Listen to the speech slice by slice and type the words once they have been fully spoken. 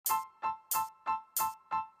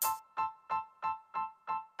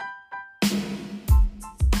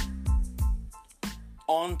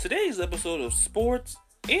On today's episode of Sports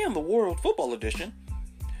and the World Football Edition,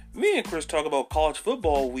 me and Chris talk about college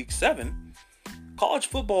football week 7, college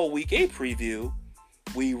football week 8 preview,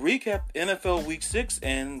 we recap NFL week 6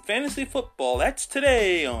 and fantasy football. That's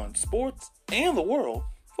today on Sports and the World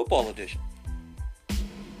Football Edition.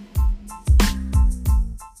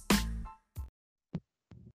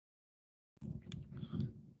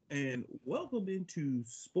 And welcome into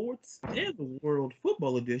Sports and the World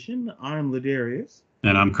Football Edition. I'm Ladarius.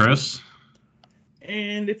 And I'm Chris.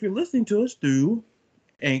 And if you're listening to us through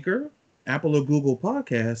Anchor, Apple or Google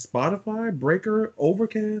Podcasts, Spotify, Breaker,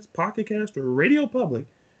 Overcast, Pocket Cast, or Radio Public,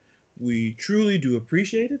 we truly do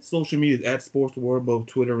appreciate it. Social media is at Sports the World, both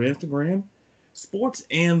Twitter and Instagram. Sports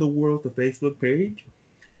and the World, the Facebook page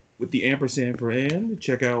with the ampersand for and.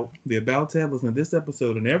 Check out the About tab. Listen to this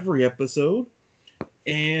episode and every episode.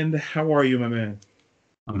 And how are you, my man?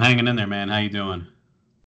 I'm hanging in there, man. How you doing?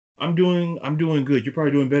 I'm doing good. You're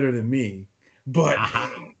probably doing better than me. But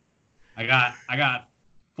I got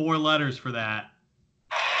 4 letters for that.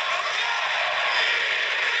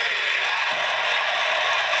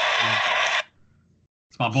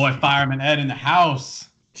 It's my boy Fireman Ed in the house.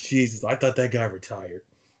 Jesus, I thought that guy retired.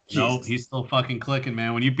 No, he's still fucking clicking,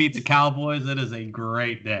 man. When you beat the Cowboys, it is a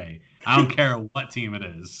great day. I don't care what team it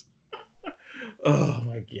is. Oh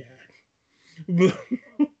my god!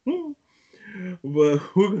 But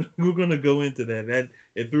we're gonna go into that. That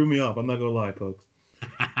it threw me off. I'm not gonna lie, folks.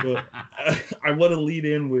 But I want to lead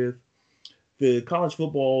in with the college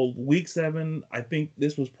football week 7. I think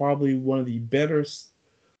this was probably one of the better.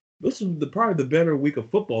 This was probably the better week of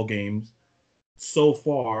football games so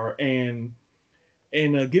far. And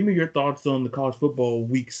give me your thoughts on the college football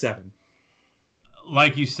week 7.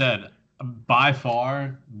 Like you said, by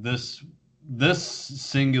far this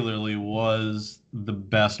singularly was the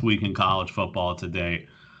best week in college football to date.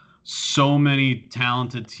 So many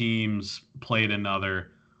talented teams played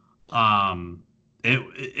another.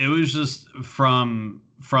 It was just from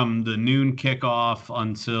the noon kickoff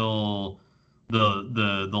until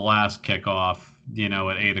the last kickoff, at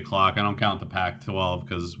 8:00. I don't count the Pac-12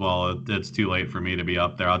 because, well, it's too late for me to be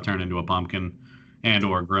up there. I'll turn into a pumpkin and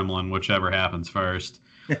or gremlin, whichever happens first.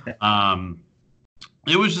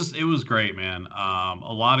 It was great, man.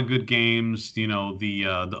 A lot of good games. The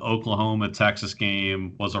Oklahoma-Texas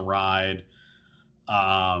game was a ride.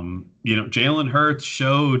 Jalen Hurts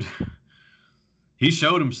showed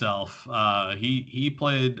himself. He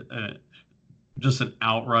played just an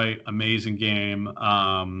outright amazing game.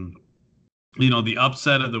 The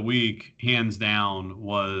upset of the week, hands down,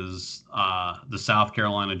 was the South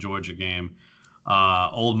Carolina-Georgia game.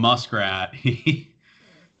 Old Muskrat,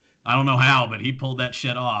 I don't know how, but he pulled that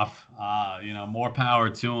shit off. More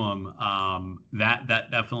power to him. That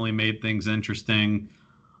definitely made things interesting.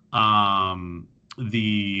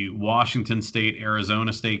 The Washington State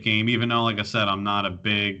Arizona State game, even though, like I said, I'm not a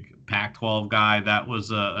big Pac-12 guy, that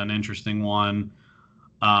was an interesting one.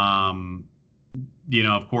 Of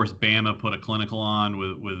course, Bama put a clinical on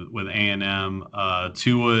with A&M.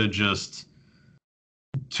 Tua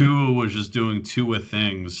was just doing Tua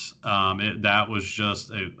things. That was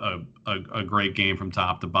just a great game from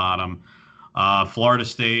top to bottom. Florida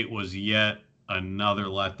State was yet another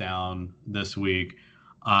letdown this week.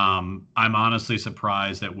 I'm honestly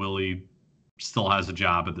surprised that Willie still has a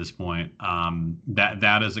job at this point.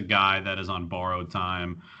 That is a guy that is on borrowed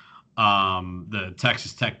time. The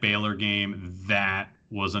Texas Tech Baylor game, that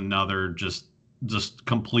was another just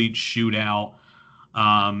complete shootout.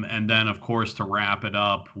 And then, of course, to wrap it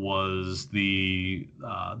up was the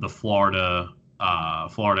Florida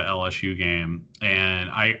LSU game, and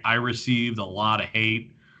I received a lot of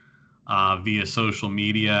hate via social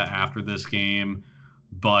media after this game.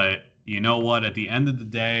 But you know what? At the end of the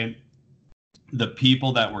day, the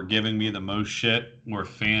people that were giving me the most shit were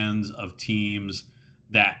fans of teams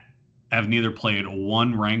that have neither played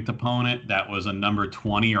one ranked opponent that was a number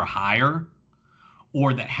 20 or higher,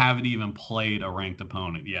 or that haven't even played a ranked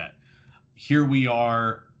opponent yet. Here we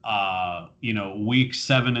are, week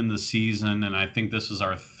 7 in the season, and I think this is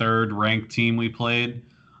our 3rd ranked team we played,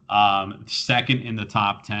 2nd in the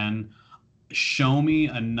top 10. Show me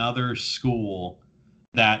another school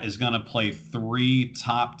that is going to play 3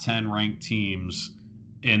 top 10 ranked teams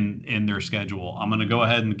in their schedule. I'm going to go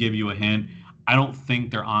ahead and give you a hint. I don't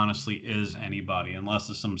think there honestly is anybody, unless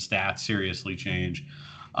some stats seriously change.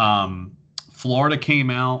 Florida came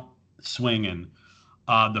out swinging.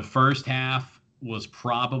 The first half was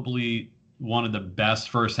probably one of the best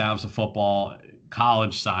first halves of football,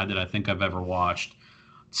 college side, that I think I've ever watched.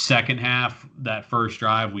 Second half, that first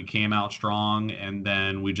drive, we came out strong, and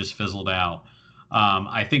then we just fizzled out.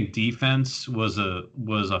 I think defense was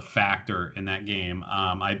a factor in that game.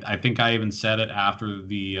 I think I even said it after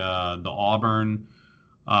the Auburn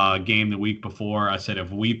game the week before. I said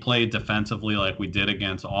if we played defensively like we did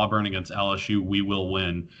against Auburn, against LSU, we will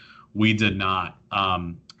win. We did not.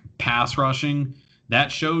 Pass rushing,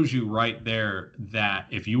 that shows you right there that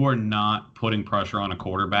if you are not putting pressure on a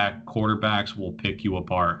quarterback, quarterbacks will pick you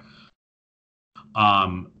apart.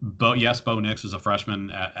 But yes, Bo Nix is a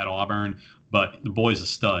freshman at Auburn, but the boy's a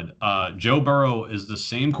stud. Joe Burrow is the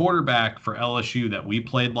same quarterback for LSU that we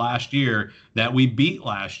played last year, that we beat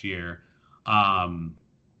last year. And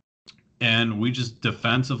we just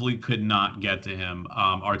defensively could not get to him.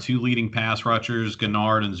 Our two leading pass rushers,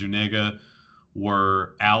 Gennard and Zuniga,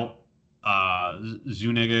 were out.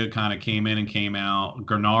 Zuniga kind of came in and came out.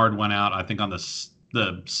 Gennard went out, I think, on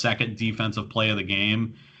the second defensive play of the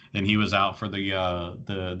game, and he was out for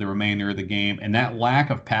the remainder of the game. And that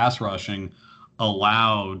lack of pass rushing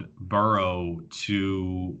allowed Burrow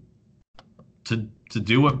to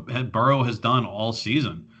do what Burrow has done all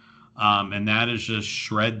season. And that is just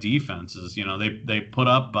shred defenses. They put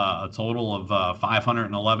up a total of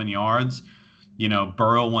 511 yards.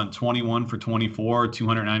 Burrow went 21 for 24,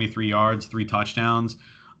 293 yards, 3 touchdowns.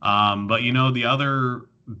 But the other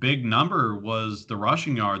big number was the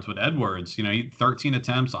rushing yards with Edwards. He had 13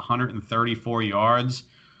 attempts, 134 yards,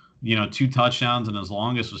 2 touchdowns, and his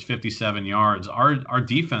longest was 57 yards. Our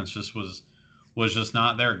defense just was just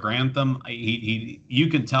not there. Grantham, you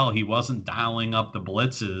can tell he wasn't dialing up the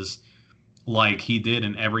blitzes like he did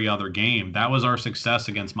in every other game. That was our success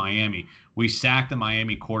against Miami. We sacked the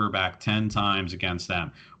Miami quarterback 10 times against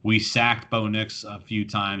them. We sacked Bo Nix a few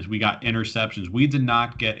times. We got interceptions. We did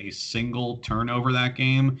not get a single turnover that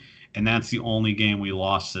game, and that's the only game we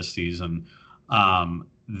lost this season.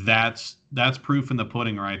 That's proof in the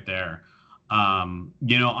pudding right there. On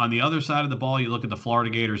the other side of the ball, you look at the Florida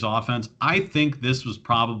Gators offense. I think this was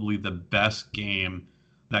probably the best game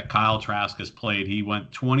that Kyle Trask has played. He went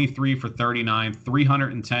 23 for 39,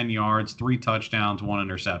 310 yards, 3 touchdowns, 1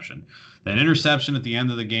 interception. That interception at the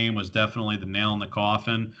end of the game was definitely the nail in the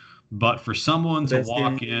coffin. But for someone to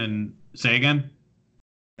walk in, say again?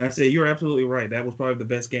 I say you're absolutely right. That was probably the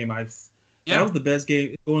best game That was the best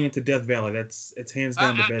game going into Death Valley. It's hands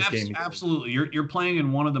down the best game. Absolutely. You're playing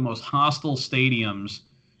in one of the most hostile stadiums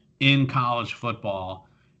in college football,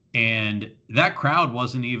 and that crowd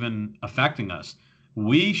wasn't even affecting us.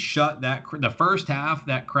 We shut the first half.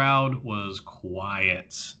 That crowd was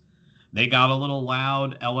quiet. They got a little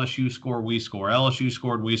loud. LSU score, we score. LSU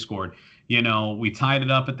scored, we scored. We tied it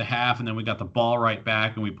up at the half, and then we got the ball right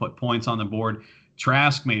back, and we put points on the board.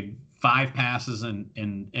 Trask made 5 passes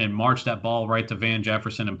and marched that ball right to Van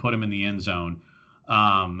Jefferson and put him in the end zone.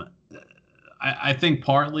 I think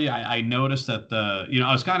partly I noticed that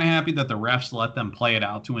I was kind of happy that the refs let them play it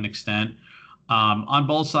out to an extent. On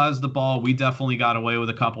both sides of the ball, we definitely got away with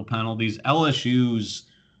a couple penalties. LSU's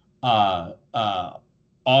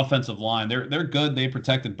offensive line, they're good. They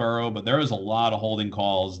protected Burrow, but there was a lot of holding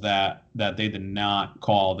calls that they did not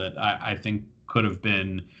call that I think could have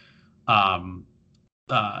been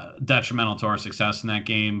detrimental to our success in that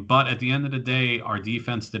game. But at the end of the day, our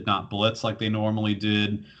defense did not blitz like they normally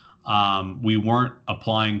did. We weren't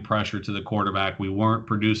applying pressure to the quarterback. We weren't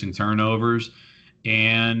producing turnovers.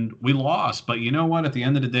 And we lost. But you know what? At the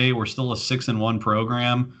end of the day, we're still a 6-1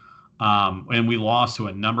 program. And we lost to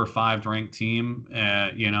a number 5 ranked team.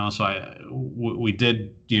 So we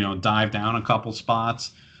did, dive down a couple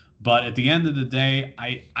spots. But at the end of the day,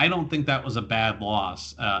 I don't think that was a bad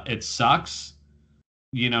loss. It sucks,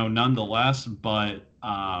 nonetheless, but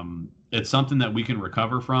it's something that we can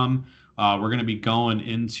recover from. We're going to be going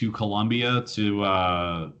into Columbia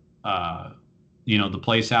to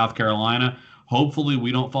play South Carolina. Hopefully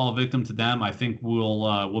we don't fall victim to them. I think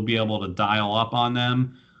we'll be able to dial up on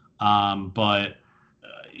them. But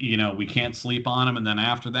we can't sleep on them. And then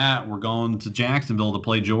after that, we're going to Jacksonville to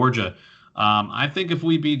play Georgia. I think if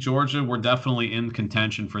we beat Georgia, we're definitely in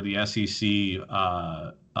contention for the SEC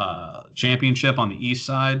championship on the East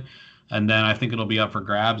side. And then I think it'll be up for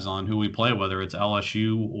grabs on who we play, whether it's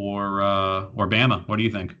LSU or Bama. What do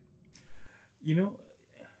you think?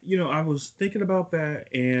 I was thinking about that,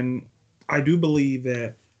 and I do believe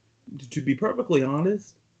that, to be perfectly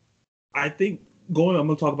honest, I think I'm going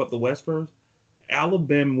to talk about the West first.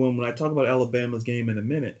 Alabama, when I talk about Alabama's game in a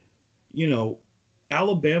minute,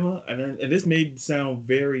 Alabama, and this may sound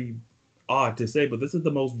very odd to say, but this is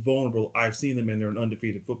the most vulnerable I've seen them in. They're an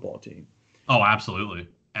undefeated football team. Oh, absolutely.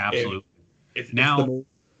 Absolutely. Now,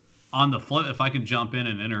 on the flip, if I could jump in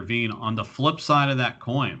and intervene, on the flip side of that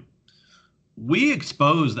coin, we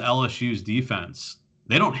exposed LSU's defense.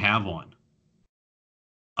 They don't have one.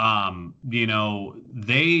 That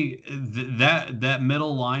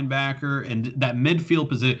middle linebacker and that midfield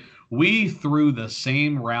position, we threw the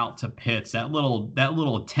same route to Pitts, that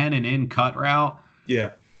little 10 and in cut route.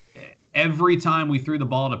 Yeah. Every time we threw the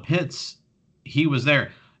ball to Pitts, he was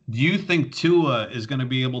there. Do you think Tua is going to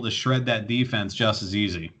be able to shred that defense just as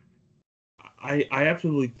easy? I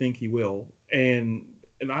absolutely think he will. And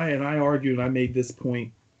I argued, and I made this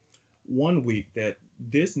point one week, that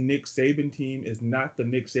this Nick Saban team is not the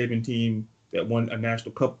Nick Saban team that won a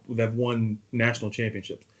national cup, that won national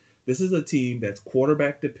championships. This is a team that's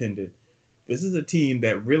quarterback dependent. This is a team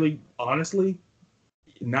that really, honestly,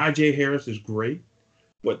 Najee Harris is great,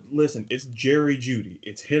 but listen, it's Jerry Jeudy,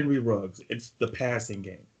 it's Henry Ruggs, it's the passing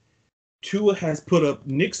game. Tua has put up.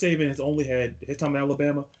 Nick Saban has only had his time in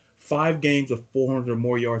Alabama 5 games of 400 or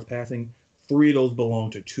more yards passing. 3 of those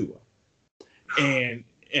belong to Tua, and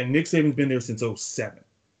Nick Saban's been there since 2007.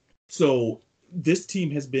 So this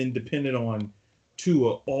team has been dependent on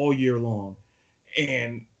Tua all year long,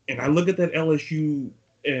 and I look at that LSU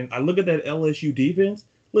defense.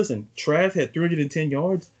 Listen, Trask had 310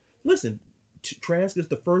 yards. Listen, Trask is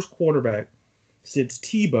the first quarterback since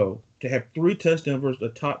Tebow to have 3 touchdowns versus a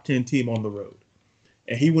top 10 team on the road,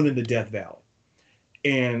 and he went into Death Valley.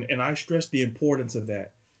 And I stress the importance of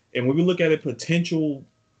that. And when we look at a potential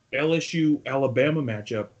LSU Alabama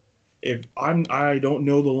matchup, if I don't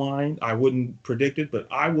know the line, I wouldn't predict it, but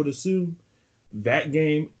I would assume that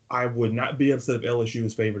game, I would not be upset if LSU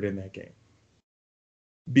is favored in that game,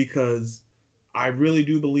 because I really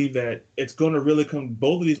do believe that it's going to really come.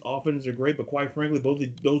 Both of these offenses are great, but quite frankly, both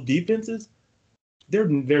of those defenses,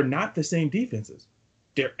 they're not the same defenses.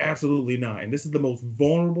 They're absolutely not. And this is the most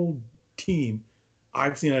vulnerable team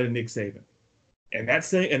I've seen out of Nick Saban, and that's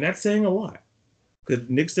saying a lot, because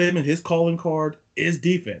Nick Saban, his calling card is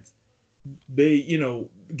defense. They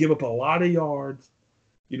give up a lot of yards.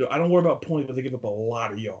 I don't worry about points, but they give up a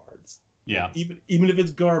lot of yards. Yeah. Even if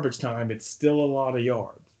it's garbage time, it's still a lot of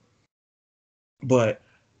yards. But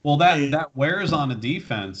that wears on a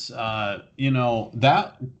defense.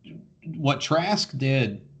 That what Trask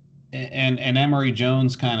did, and Emory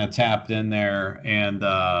Jones kind of tapped in there and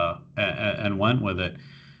went with it,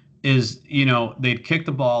 is they'd kick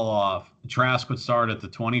the ball off. Trask would start at the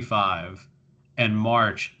 25 and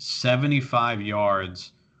march 75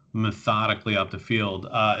 yards methodically up the field.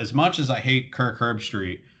 As much as I hate Kirk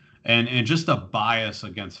Herbstreit, and just the bias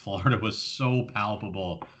against Florida was so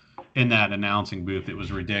palpable in that announcing booth, it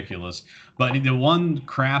was ridiculous. But the one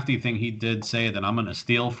crafty thing he did say that I'm going to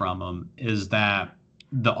steal from him is that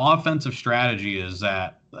the offensive strategy is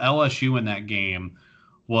that LSU in that game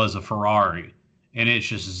was a Ferrari, and it's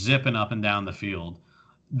just zipping up and down the field.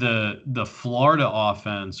 The Florida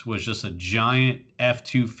offense was just a giant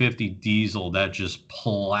F-250 diesel that just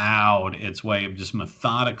plowed its way just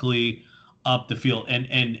methodically up the field.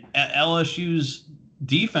 And LSU's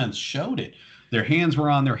defense showed it. Their hands were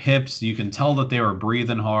on their hips. You can tell that they were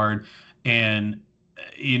breathing hard. And,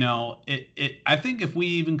 I think if we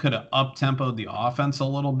even could have up-tempoed the offense a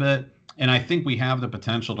little bit, and I think we have the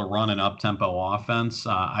potential to run an up-tempo offense,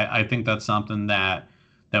 I think that's something that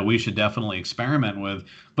we should definitely experiment with.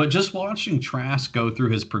 But just watching Trask go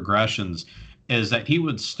through his progressions is that he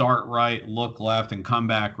would start right, look left, and come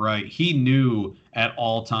back right. He knew at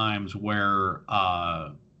all times where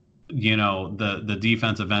the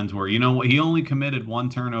defensive ends were. He only committed 1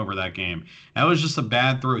 turnover that game. That was just a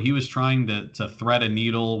bad throw. He was trying to thread a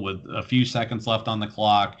needle with a few seconds left on the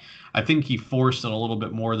clock. I think he forced it a little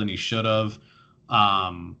bit more than he should have.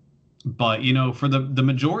 But for the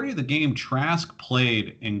majority of the game, Trask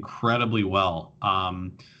played incredibly well.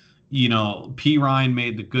 P. Ryan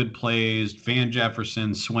made the good plays, Van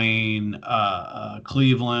Jefferson, Swain,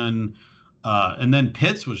 Cleveland, and then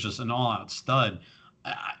Pitts was just an all-out stud.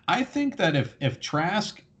 I think that if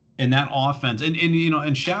Trask in that offense,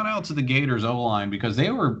 and shout out to the Gators O-line, because they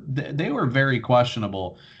were very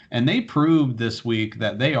questionable, and they proved this week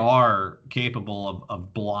that they are capable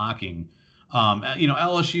of blocking.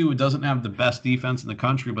 LSU doesn't have the best defense in the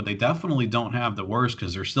country, but they definitely don't have the worst,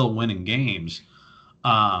 because they're still winning games.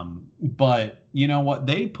 But you know what?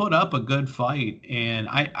 They put up a good fight. And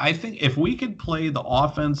I think if we could play the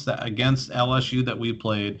offense against LSU that we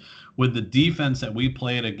played with the defense that we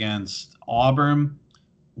played against Auburn,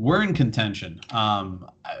 we're in contention.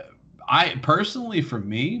 I personally, for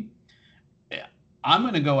me, I'm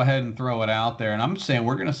going to go ahead and throw it out there, and I'm saying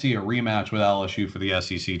we're going to see a rematch with LSU for the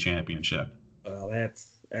SEC championship. Well,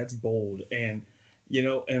 that's bold, and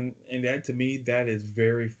and that, to me, that is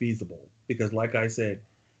very feasible, because, like I said,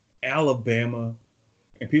 Alabama,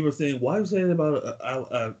 and people are saying, why are you saying about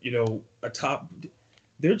a top?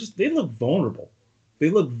 They look vulnerable. They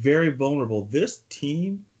look very vulnerable. This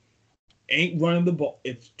team ain't running the ball.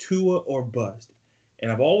 It's Tua or bust.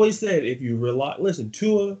 And I've always said, if you listen,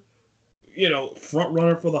 Tua, front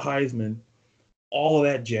runner for the Heisman, all of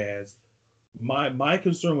that jazz. My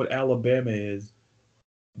concern with Alabama is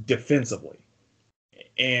defensively.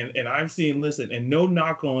 And I've seen, listen, and no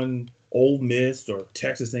knock on Ole Miss or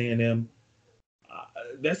Texas A&M,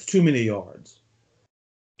 that's too many yards.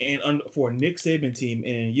 And for a Nick Saban team,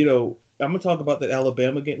 and I'm gonna talk about that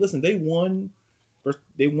Alabama game. Listen, they won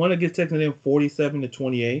against Texas A&M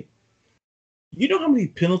 47-28. You know how many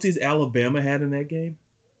penalties Alabama had in that game?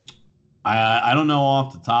 I don't know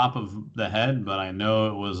off the top of the head, but I know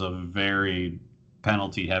it was a very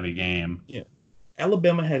penalty-heavy game. Yeah,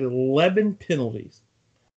 Alabama had 11 penalties.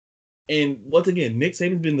 And once again, Nick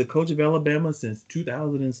Saban's been the coach of Alabama since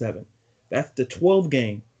 2007. That's the 12th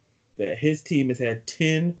game that his team has had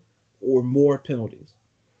 10 or more penalties.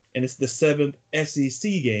 And it's the 7th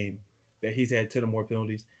SEC game that he's had 10 or more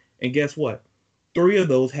penalties. And guess what? 3 of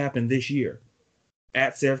those happened this year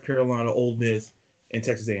at South Carolina, Ole Miss, and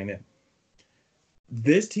Texas A&M.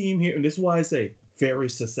 This team here, and this is why I say very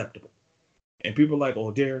susceptible. And people are like,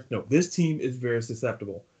 oh, Darius, no, this team is very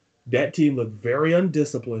susceptible. That team looked very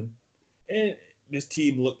undisciplined. And this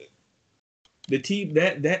team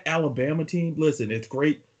that Alabama team, listen, it's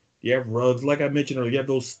great. You have Ruggs, like I mentioned earlier, you have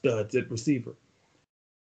those studs at receiver.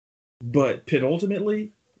 But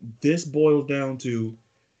penultimately, this boils down to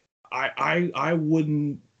I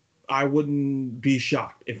wouldn't be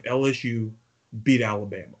shocked if LSU beat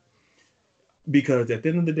Alabama. Because at the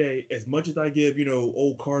end of the day, as much as I give,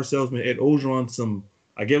 old car salesman Ed Orgeron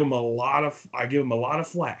I give him a lot of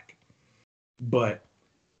flack. But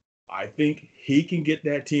I think he can get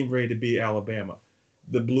that team ready to beat Alabama.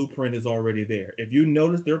 The blueprint is already there. If you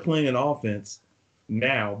notice, they're playing an offense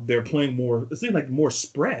now. They're playing more. It seems like more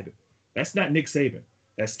spread. That's not Nick Saban.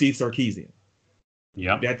 That's Steve Sarkisian.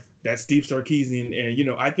 Yeah. That's Steve Sarkisian,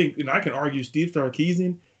 and I think, and I can argue Steve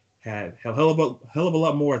Sarkisian had a hell of a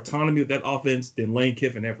lot more autonomy with that offense than Lane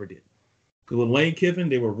Kiffin ever did. Because with Lane Kiffin,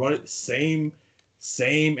 they were running same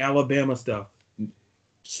Alabama stuff.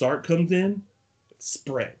 Sark comes in,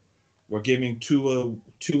 spread. We're giving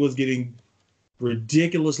Tua's getting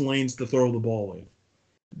ridiculous lanes to throw the ball in.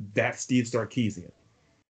 That's Steve Sarkisian.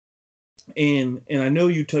 And I know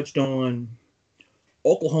you touched on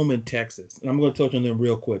Oklahoma and Texas, and I'm going to touch on them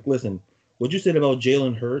real quick. Listen, what you said about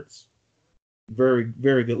Jalen Hurts, very,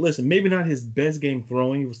 very good. Listen, maybe not his best game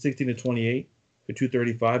throwing. He was 16-28 for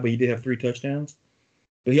 235, but he did have 3 touchdowns.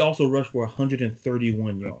 But he also rushed for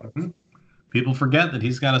 131 yards. Mm-hmm. People forget that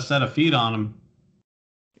he's got a set of feet on him.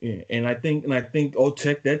 Yeah, and I think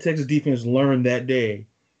that Texas defense learned that day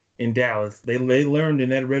in Dallas. They learned in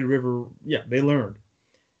that Red River. Yeah, they learned.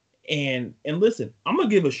 And listen, I'm gonna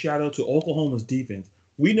give a shout out to Oklahoma's defense.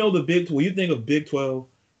 We know the Big 12. When you think of Big 12,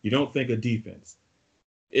 you don't think of defense.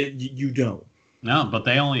 You don't. No, but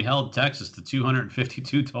they only held Texas to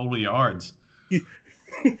 252 total yards.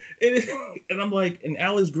 and I'm like, and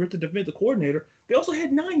Alex Grit, the defensive coordinator, they also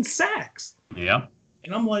had 9 sacks. Yeah.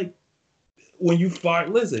 And I'm like, when you fire,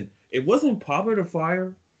 listen, it wasn't popular to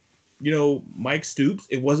fire, Mike Stoops.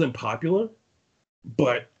 It wasn't popular,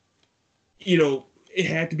 but it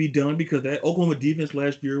had to be done because that Oklahoma defense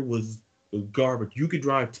last year was garbage. You could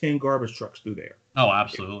drive 10 garbage trucks through there. Oh,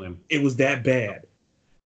 absolutely. It was that bad.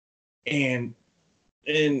 And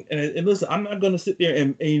listen, I'm not going to sit there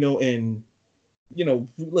and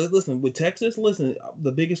listen, with Texas, listen,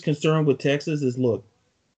 the biggest concern with Texas is, look,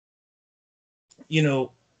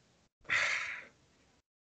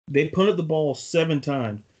 they punted the ball 7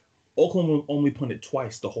 times. Oklahoma only punted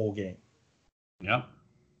twice the whole game. Yeah.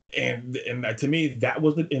 And to me, that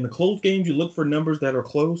was in the close games. You look for numbers that are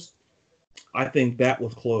close. I think that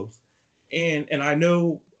was close. And I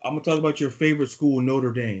know I'm gonna talk about your favorite school,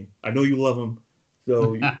 Notre Dame. I know you love them,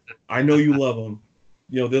 so I know you love them.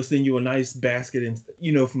 They'll send you a nice basket, and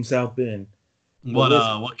from South Bend.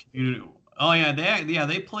 What community? Oh yeah,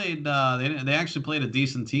 they played. They actually played a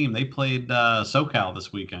decent team. They played SoCal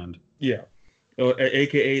this weekend. Yeah,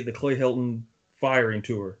 AKA the Clay Helton firing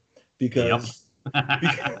tour, because. Yep.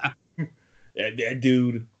 that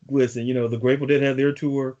dude, listen, the Grateful Dead had their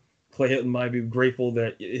tour. Clay Helton might be grateful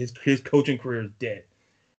that his coaching career is dead.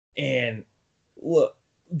 And look,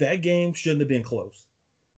 that game shouldn't have been close.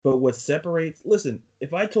 But what separates, listen,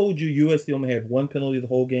 if I told you USC only had 1 penalty the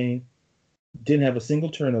whole game, didn't have a single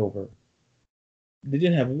turnover, they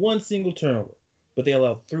didn't have 1 single turnover, but they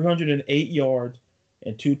allowed 308 yards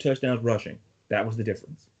and 2 touchdowns rushing. That was the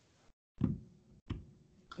difference.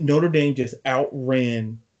 Notre Dame just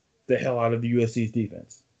outran the hell out of the USC's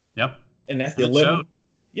defense. Yep. And that's the 11.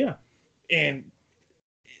 Yeah. And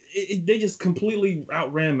they just completely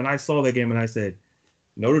outran him. And I saw that game and I said,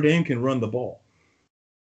 Notre Dame can run the ball.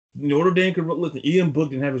 Notre Dame can run. Listen, Ian Book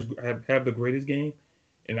didn't have the greatest game.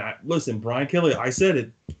 And Brian Kelly, I said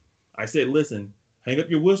it. I said, listen, hang up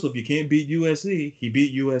your whistle if you can't beat USC. He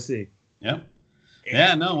beat USC. Yep.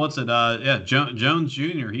 Yeah, no, what's it? Jones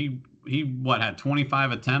Jr., he had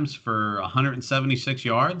 25 attempts for 176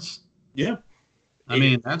 yards? Yeah. I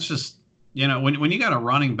mean, that's just, when you got a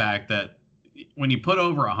running back that, when you put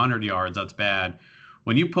over 100 yards, that's bad.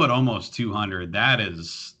 When you put almost 200, that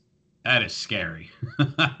is scary.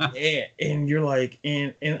 Yeah, and you're like,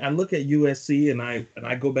 and I look at USC and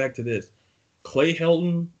I go back to this. Clay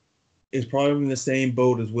Helton is probably in the same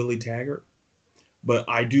boat as Willie Taggart. But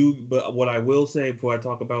what I will say before I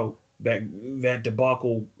talk about that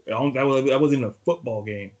debacle, that wasn't a football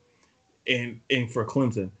game and for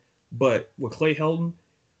Clemson. But with Clay Helton,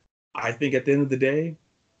 I think at the end of the day,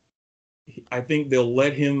 I think they'll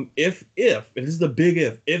let him, if and this is the big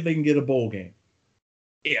if they can get a bowl game.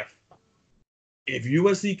 If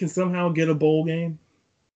USC can somehow get a bowl game,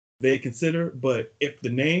 they consider. But if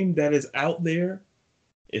the name that is out there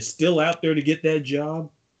is still out there to get that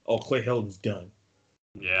job, Clay Helton's done.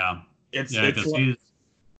 Yeah. It's like,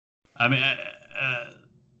 I mean,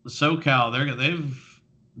 SoCal,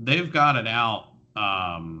 they've got it out.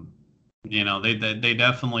 They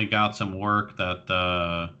definitely got some work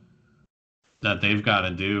that they've got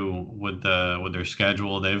to do with their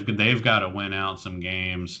schedule. They've got to win out some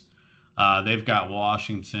games. They've got they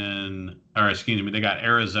got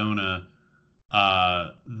Arizona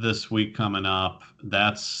this week coming up.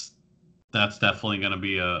 That's definitely going to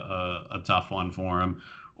be a tough one for them.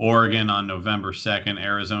 Oregon on November 2nd,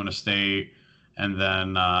 Arizona State, and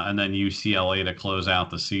then UCLA to close out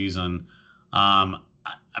the season.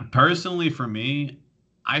 Personally, for me,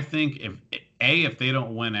 I think if they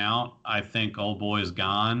don't win out, I think Old Boy's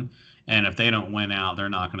gone, and if they don't win out, they're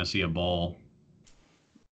not going to see a bowl.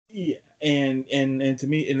 Yeah, and to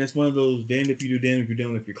me, and it's one of those damned if you do, damned if you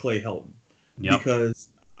don't, if you're Clay Helton. Yep. Because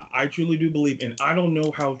I truly do believe, and I don't know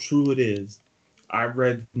how true it is. I've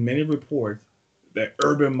read many reports that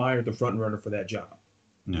Urban Meyer the front runner for that job.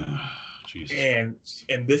 Jesus.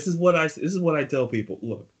 And this is what I tell people.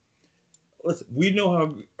 Look, listen, we know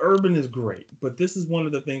how Urban is great, but this is one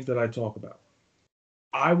of the things that I talk about.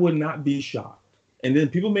 I would not be shocked. And then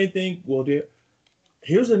people may think, well,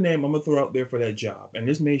 here's a name I'm gonna throw out there for that job, and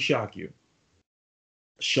this may shock you.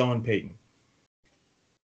 Sean Payton.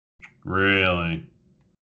 Really?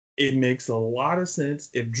 It makes a lot of sense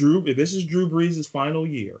if this is Drew Brees' final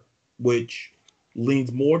year, which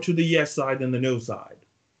leans more to the yes side than the no side.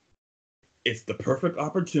 It's the perfect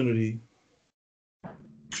opportunity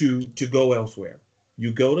to go elsewhere.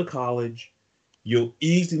 You go to college, you'll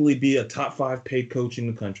easily be a top 5 paid coach in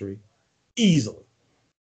the country, easily.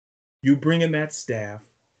 You bring in that staff.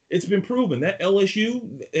 It's been proven that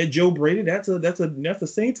LSU at Joe Brady, that's a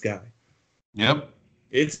Saints guy. Yep.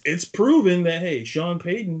 It's proven that, hey, Sean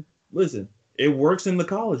Payton, listen, it works in the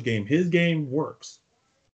college game. His game works.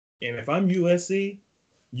 And if I'm USC,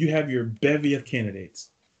 you have your bevy of candidates.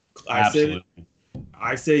 Absolutely.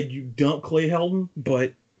 I said you dump Clay Helton,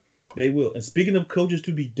 but they will. And speaking of coaches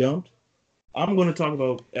to be dumped, I'm going to talk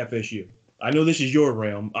about FSU. I know this is your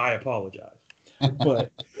realm. I apologize.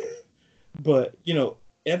 But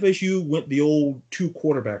FSU went the old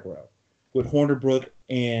 2-quarterback route with Hornibrook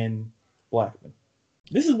and Blackman.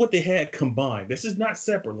 This is what they had combined. This is not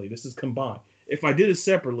separately. This is combined. If I did it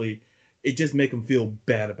separately, it just make them feel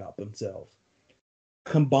bad about themselves.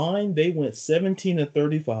 Combined, they went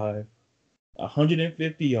 17-35,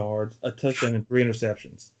 150 yards, a touchdown, and 3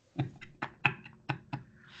 interceptions.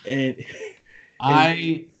 And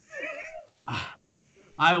I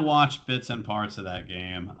watched bits and parts of that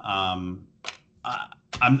game. I'm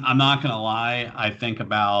not gonna lie. I think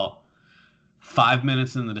about 5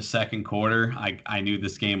 minutes into the second quarter, I knew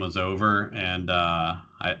this game was over, and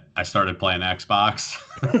I started playing Xbox.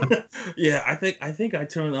 Yeah, I think I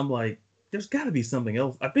turned. I'm like, there's got to be something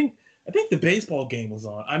else. I think the baseball game was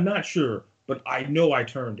on. I'm not sure, but I know I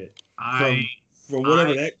turned it from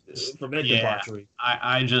that debauchery.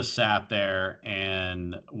 I just sat there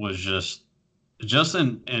and was just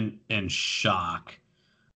in shock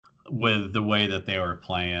with the way that they were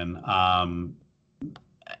playing.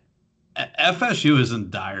 FSU is in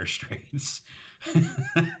dire straits.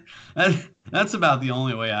 That's about the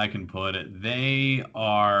only way I can put it. They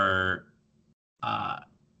are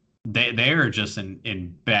they are just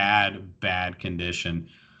in bad condition.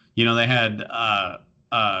 They had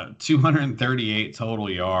 238 total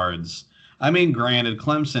yards. I mean, granted,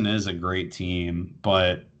 Clemson is a great team,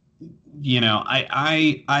 but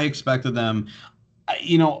I expected them.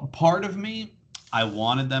 part of me, I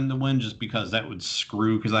wanted them to win just because that would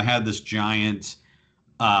screw, because I had this giant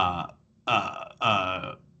uh,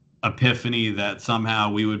 epiphany that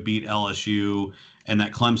somehow we would beat LSU and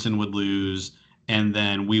that Clemson would lose, and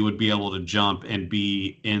then we would be able to jump and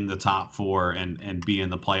be in the top four and be in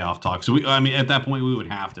the playoff talk. So at that point we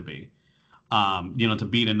would have to be, to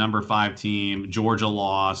beat a number 5 team. Georgia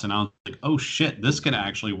lost, and I was like, oh shit, this could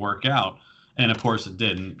actually work out. And of course it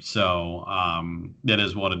didn't. So that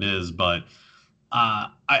is what it is. But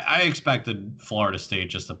I expected Florida State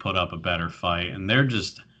just to put up a better fight, and they're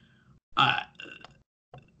just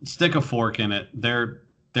stick a fork in it.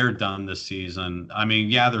 They're done this season. I mean,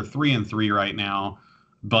 yeah, they're 3-3 right now,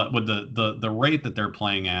 but with the rate that they're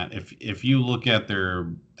playing at, if you look at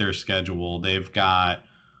their schedule, they've got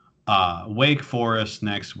Wake Forest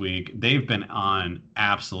next week. They've been on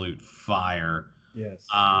absolute fire. Yes.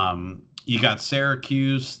 You got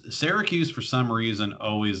Syracuse. Syracuse, for some reason,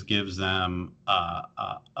 always gives them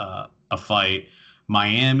a fight.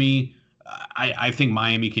 Miami. I think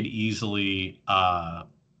Miami could easily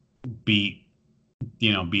beat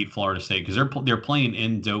Florida State, because they're playing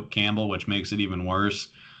in Doak Campbell, which makes it even worse.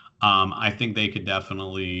 I think they could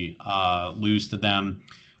definitely lose to them.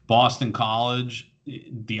 Boston College,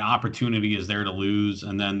 the opportunity is there to lose,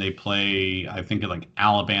 and then they play, I think, like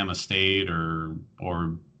Alabama State or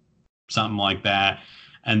something like that,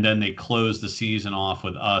 and then they close the season off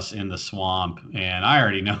with us in the Swamp. And I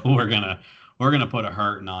already know we're gonna put a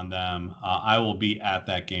hurting on them. I will be at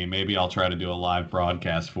that game. Maybe I'll try to do a live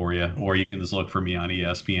broadcast for you, or you can just look for me on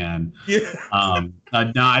ESPN. Yeah.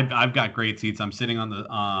 No, I've got great seats. I'm sitting on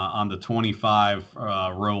the 25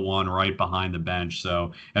 row 1, right behind the bench.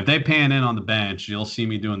 So if they pan in on the bench, you'll see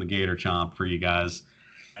me doing the Gator Chomp for you guys.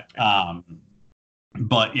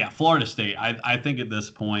 But yeah, Florida State. I think at this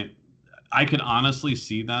point, I could honestly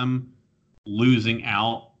see them losing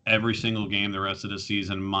out every single game the rest of the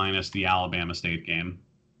season, minus the Alabama State game.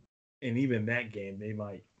 And even that game, they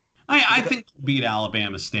might. I think beat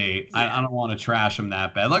Alabama State. Yeah. I don't want to trash them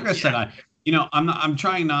that bad. Like I said, I'm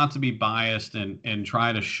trying not to be biased and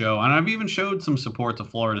try to show. And I've even showed some support to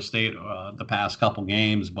Florida State the past couple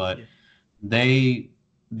games, but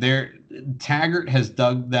Taggart has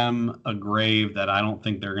dug them a grave that I don't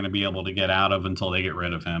think they're going to be able to get out of until they get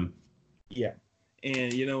rid of him. Yeah.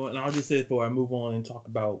 And, and I'll just say it before I move on and talk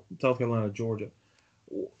about South Carolina, Georgia.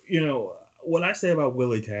 What I say about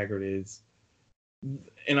Willie Taggart is,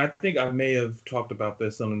 and I think I may have talked about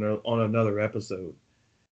this on another episode,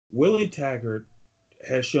 Willie Taggart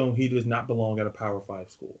has shown he does not belong at a Power 5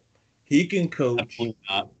 school. He can coach. Absolutely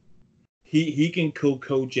not. He can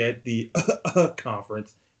co-coach at the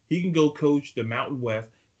conference. He can go coach the Mountain West.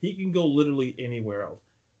 He can go literally anywhere else.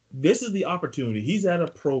 This is the opportunity. He's at a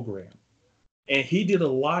program. And he did a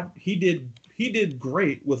lot. He did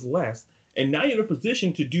great with less, and now you're in a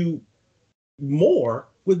position to do more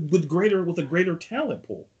with a greater talent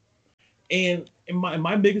pool. And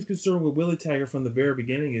my biggest concern with Willie Taggart from the very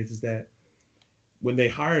beginning is that when they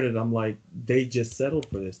hired it, I'm like, they just settled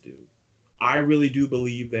for this dude. I really do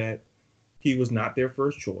believe that he was not their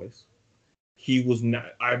first choice. He was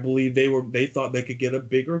not. I believe they thought they could get a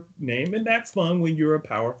bigger name, and that's fun when you're a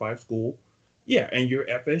Power 5 school. Yeah, and you're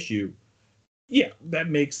FSU. Yeah, that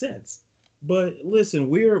makes sense. But listen,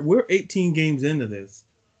 we're 18 games into this,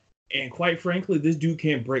 and quite frankly, this dude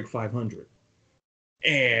can't break 500.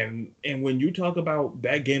 And when you talk about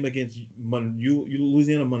that game against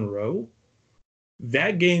Louisiana Monroe,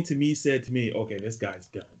 that game to me said to me, okay, this guy's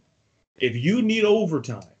done. If you need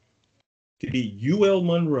overtime to beat UL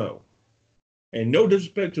Monroe, and no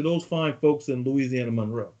disrespect to those fine folks in Louisiana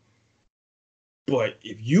Monroe, but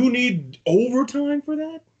if you need overtime for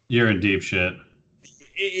that, you're in deep shit.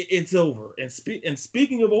 It's over. And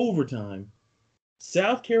speaking of overtime,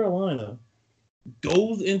 South Carolina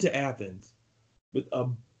goes into Athens with a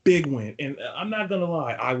big win. And I'm not going to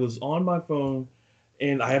lie. I was on my phone,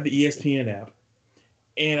 and I have the ESPN app,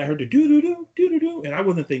 and I heard the do-do-do, do-do-do, and I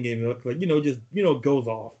wasn't thinking, like, it goes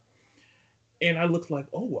off. And I looked like,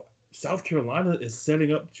 oh, South Carolina is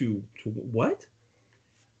setting up to what?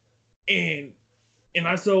 And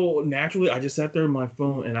I naturally, I just sat there on my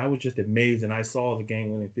phone, and I was just amazed, and I saw the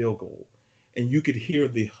game-winning field goal. And you could hear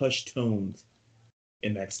the hushed tones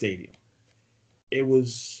in that stadium.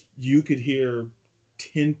 You could hear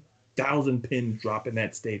 10,000 pins drop in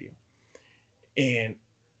that stadium. And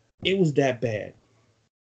it was that bad.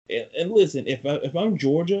 And listen, if I'm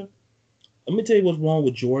Georgia, let me tell you what's wrong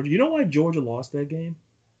with Georgia. You know why Georgia lost that game?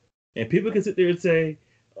 And people can sit there and say,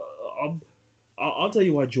 I'll tell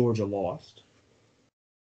you why Georgia lost.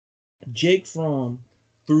 Jake Fromm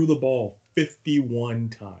threw the ball 51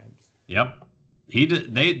 times. Yep. They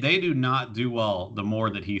do not do well the more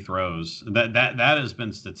that he throws. That has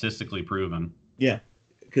been statistically proven. Yeah,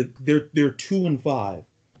 because they're 2-5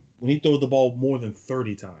 when he throws the ball more than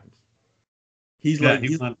 30 times. He's Yeah, like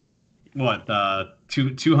he went what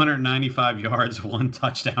 295 yards, 1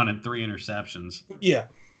 touchdown, and 3 interceptions. yeah,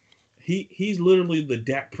 he's literally the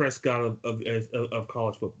Dak Prescott of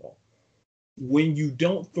college football. When you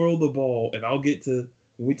don't throw the ball, and I'll get to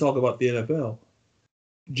when we talk about the NFL,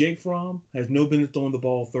 Jake Fromm has no business throwing the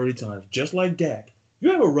ball 30 times, just like Dak.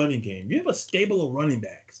 You have a running game. You have a stable of running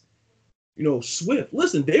backs. Swift.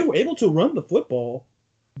 Listen, they were able to run the football,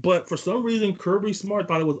 but for some reason, Kirby Smart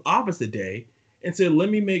thought it was opposite day and said, "Let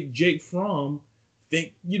me make Jake Fromm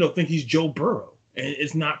think he's Joe Burrow," and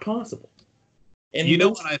it's not possible. And you know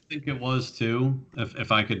what I think it was too,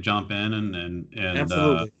 if I could jump in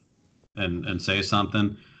absolutely. And say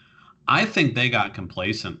something. I think they got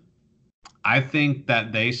complacent. I think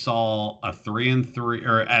that they saw a 3-3,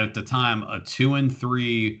 or at the time a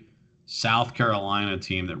 2-3 South Carolina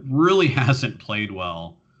team that really hasn't played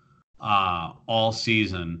well all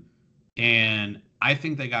season, and I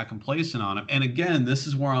think they got complacent on it. And again, this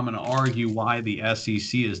is where I'm going to argue why the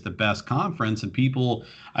SEC is the best conference. And people,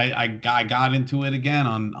 I got into it again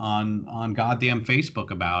on goddamn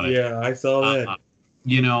Facebook about it. Yeah, I saw that.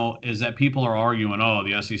 Is that people are arguing, oh,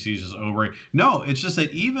 the SEC is just overrated. No, it's just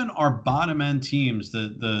that even our bottom end teams,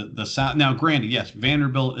 the South. Now, granted, yes,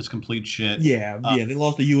 Vanderbilt is complete shit. Yeah, they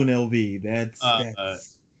lost to UNLV. That's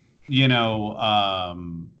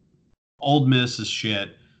Old Miss is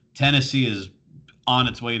shit. Tennessee is on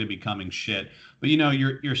its way to becoming shit. But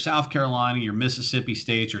your South Carolina, your Mississippi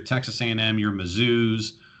State, your Texas A&M, your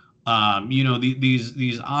Mizzou's,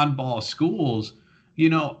 these oddball schools.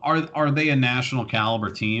 Are they a national caliber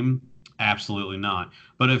team? Absolutely not.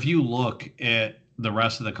 But if you look at the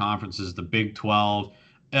rest of the conferences, the Big 12,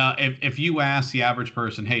 if you ask the average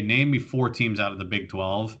person, hey, name me 4 teams out of the Big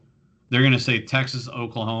 12, they're going to say Texas,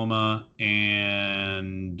 Oklahoma,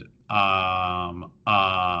 and they're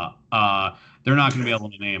not going to be able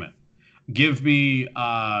to name it. Give me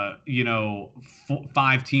 5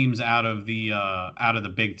 teams out of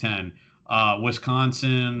the Big 10.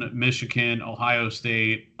 Wisconsin, Michigan, Ohio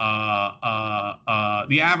State,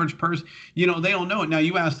 the average person, they don't know it. Now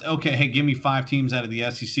you asked, okay, hey, give me 5 teams out of the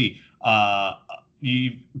SEC.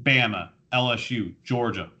 Bama, LSU,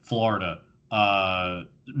 Georgia, Florida,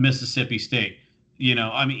 Mississippi State. You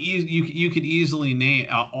could easily name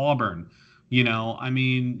Auburn.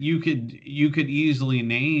 You could easily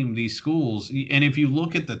name these schools. And if you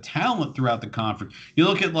look at the talent throughout the conference, you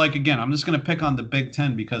look at, like, again, I'm just going to pick on the Big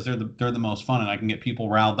Ten because they're the most fun and I can get people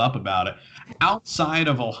riled up about it. Outside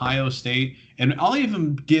of Ohio State, and I'll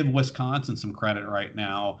even give Wisconsin some credit right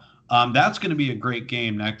now. That's going to be a great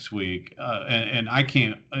game next week. And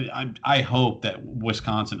I hope that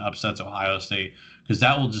Wisconsin upsets Ohio State, because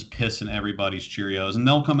that will just piss in everybody's Cheerios. And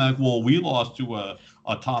they'll come back, well, we lost to a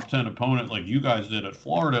top 10 opponent like you guys did at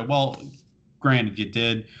Florida. Well, granted, you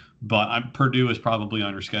did, but Purdue is probably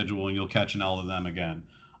on your schedule and you'll catch an L to them again.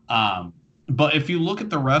 But if you look at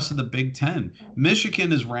the rest of the Big Ten,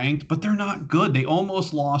 Michigan is ranked, but they're not good. They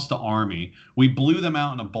almost lost to Army. We blew them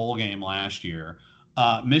out in a bowl game last year.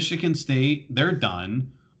 Michigan State, they're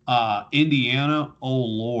done. Indiana, oh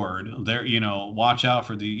Lord, they're watch out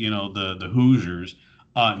for the Hoosiers.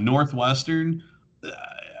 Northwestern,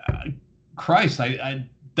 Christ,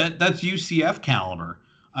 that's UCF caliber.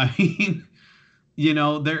 I mean,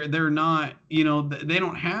 they're not, they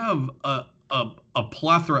don't have a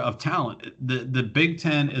plethora of talent. The Big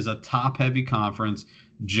Ten is a top heavy conference,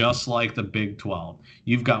 just like the Big 12.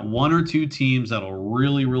 You've got 1 or 2 teams that'll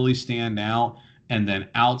really, really stand out. And then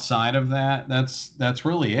outside of that, that's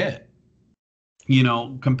really it.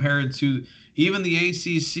 Compared to even the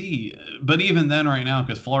ACC, but even then right now,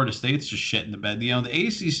 because Florida State's just shit in the bed. The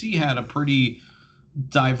ACC had a pretty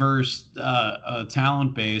diverse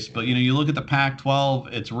talent base, but you look at the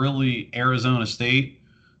Pac-12, it's really Arizona State,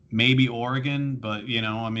 maybe Oregon, but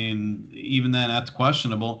even then that's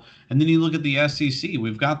questionable. And then you look at the SEC,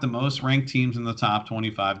 we've got the most ranked teams in the top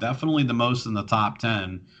 25, definitely the most in the top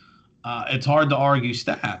 10. It's hard to argue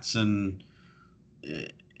stats, and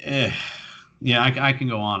I can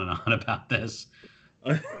go on and on about this.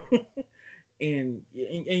 and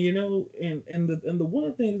the one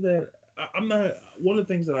of the things that one of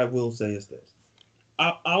the things that I will say is this: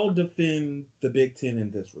 I'll defend the Big Ten in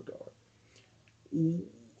this regard.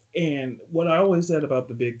 And what I always said about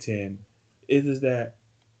the Big Ten is that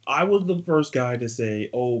I was the first guy to say,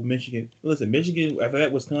 "Oh, Michigan." Listen, Michigan, after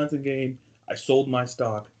that Wisconsin game, I sold my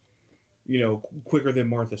stock. Quicker than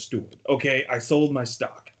Martha Stewart. Okay, I sold my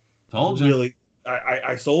stock. Told you. Really,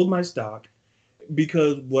 I sold my stock.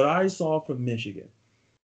 because what I saw from Michigan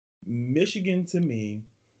to me,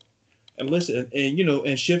 and listen, and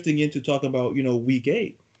and shifting into talking about week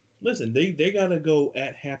 8. Listen, they got to go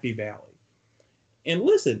at Happy Valley, and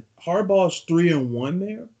listen, Harbaugh's 3-1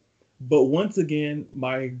 there, but once again,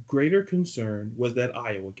 my greater concern was that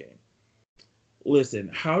Iowa game.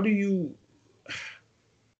 Listen, how do you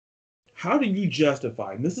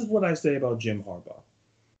justify? And this is what I say about Jim Harbaugh.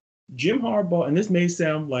 Jim Harbaugh, and this may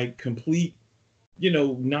sound like complete,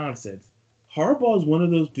 nonsense. Harbaugh is one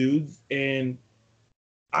of those dudes, and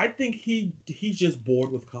I think he's just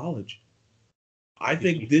bored with college. I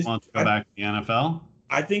think he wants to go back to the NFL.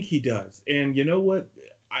 I think he does, and you know what?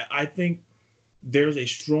 I think there's a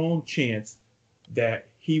strong chance that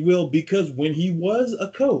he will, because when he was a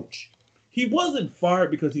coach, he wasn't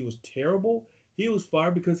fired because he was terrible. He was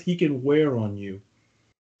fired because he can wear on you.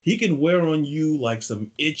 He can wear on you like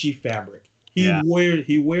some itchy fabric. He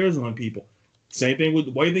wears on people. Same thing with,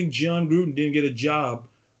 why do you think John Gruden didn't get a job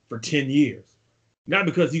for 10 years? Not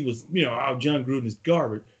because he was, John Gruden is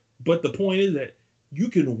garbage, but the point is that you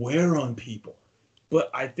can wear on people. But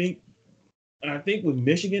I think with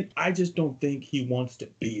Michigan, I just don't think he wants to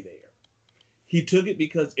be there. He took it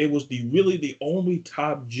because it was really the only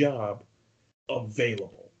top job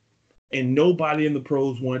available. And nobody in the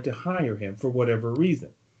pros wanted to hire him for whatever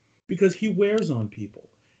reason, because he wears on people.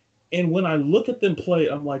 And when I look at them play,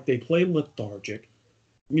 I'm like, they play lethargic.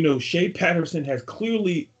 Shea Patterson has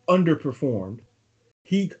clearly underperformed.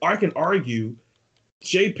 I can argue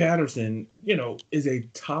Shea Patterson, is a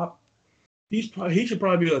top. He should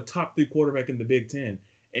probably be a top 3 quarterback in the Big Ten,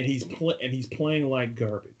 and he's playing like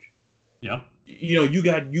garbage. Yeah.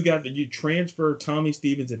 You transfer Tommy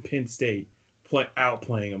Stevens at Penn State,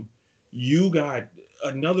 outplaying him. You got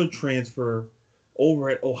another transfer over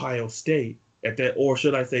at Ohio State at that, or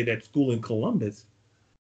should I say that school in Columbus,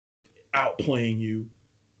 outplaying you.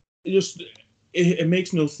 It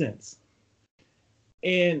makes no sense.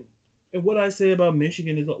 And what I say about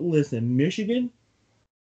Michigan is, listen, Michigan,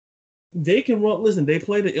 they can run. Listen, they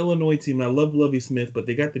play the Illinois team. And I love Lovie Smith, but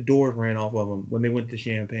they got the doors ran off of them when they went to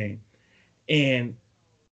Champaign. And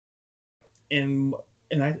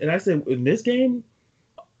I said, in this game,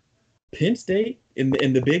 Penn State in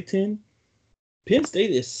the Big Ten, Penn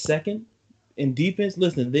State is second in defense.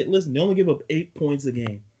 Listen, they only give up 8 points a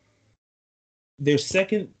game. They're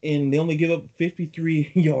second, and they only give up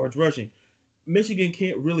 53 yards rushing. Michigan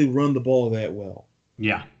can't really run the ball that well.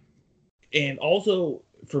 Yeah. And also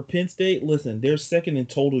for Penn State, listen, they're second in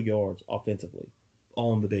total yards offensively,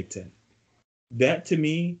 all in the Big Ten. That, to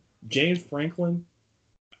me, James Franklin,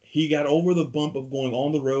 he got over the bump of going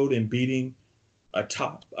on the road and beating a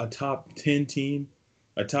top 10 team,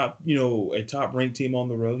 a top ranked team on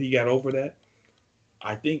the road. He got over that.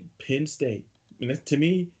 I think Penn State, and to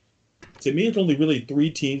me, it's only really 3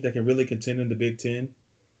 teams that can really contend in the Big Ten.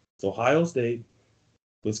 It's Ohio State,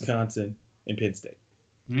 Wisconsin, and Penn State.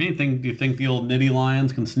 Do you think the old Nittany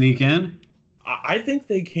Lions can sneak in? I think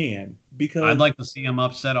they can, because I'd like to see them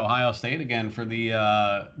upset Ohio State again for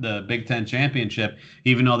the Big Ten championship,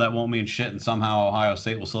 even though that won't mean shit, and somehow Ohio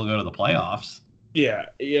State will still go to the playoffs. Yeah,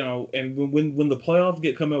 and when the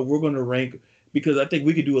playoffs come out, we're going to rank, because I think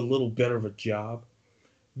we could do a little better of a job,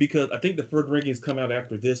 because I think the first rankings come out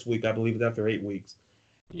after this week. I believe it's after 8 weeks.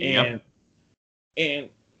 Yep. And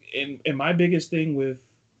my biggest thing with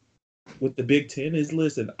the Big Ten is,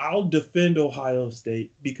 listen, I'll defend Ohio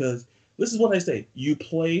State, because this is what I say. You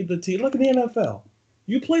play the team, like in the NFL.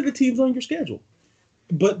 You play the teams on your schedule.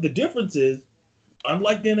 But the difference is,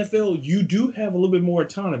 unlike the NFL, you do have a little bit more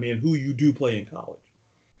autonomy in who you do play in college.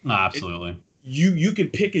 Absolutely. You can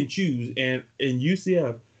pick and choose. And in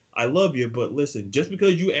UCF, I love you, but listen, just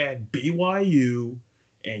because you add BYU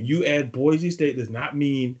and you add Boise State does not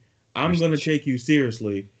mean I'm going to take you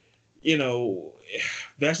seriously.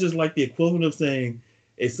 That's just like the equivalent of saying,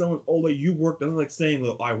 if someone, you work, that's like saying,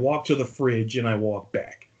 look, I walk to the fridge and I walk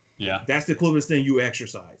back. Yeah. That's the equivalent of saying you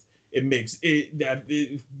exercise.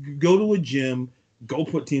 Go to a gym, go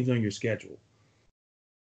put teams on your schedule.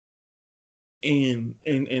 And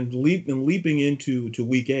leaping into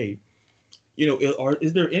week 8,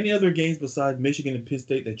 is there any other games besides Michigan and Penn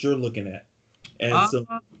State that you're looking at?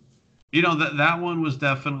 That one was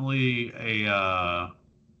definitely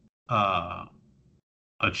a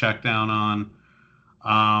check down on.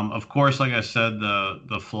 Of course, like I said,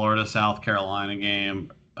 the Florida South Carolina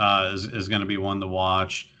game is going to be one to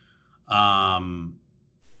watch.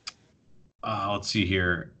 Let's see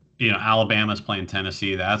here. Alabama's playing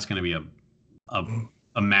Tennessee. That's going to be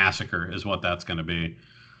a massacre, is what that's going to be.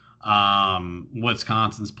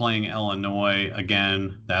 Wisconsin's playing Illinois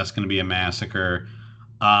again. That's going to be a massacre.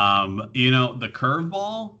 The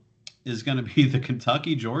curveball is going to be the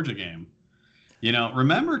Kentucky-Georgia game.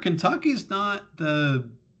 Remember, Kentucky's not the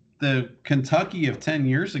Kentucky of 10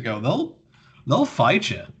 years ago. They'll fight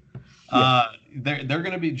you. Yeah. They're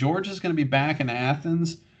going to be Georgia's going to be back in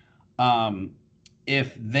Athens.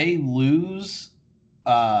 If they lose,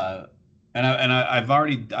 I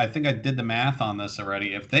think I did the math on this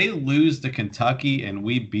already. If they lose to Kentucky and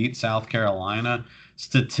we beat South Carolina,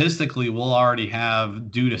 statistically, we'll already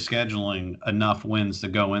have, due to scheduling, enough wins to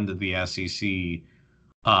go into the SEC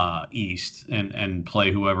East and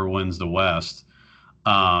play whoever wins the West.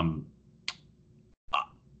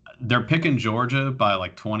 They're picking Georgia by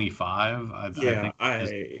like 25. I think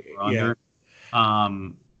under.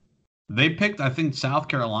 They picked, I think, South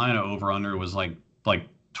Carolina over under was like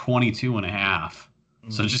 22 and a half.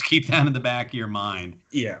 Mm-hmm. So just keep that in the back of your mind.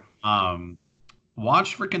 Yeah.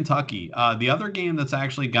 Watch for Kentucky. The other game that's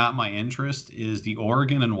actually got my interest is the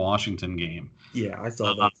Oregon and Washington game. Yeah, I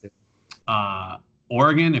saw that too.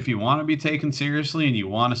 Oregon, if you want to be taken seriously and you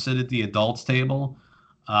want to sit at the adults table,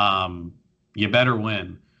 you better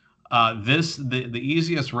win. The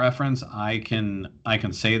easiest reference I can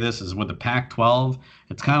say this is with the Pac-12.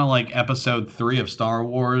 It's kind of like Episode 3 of Star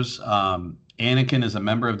Wars. Anakin is a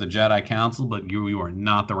member of the Jedi Council, but you are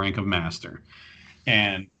not the rank of master.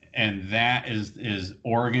 And that is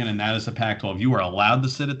Oregon, and that is the Pac-12. You are allowed to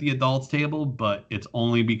sit at the adults table, but it's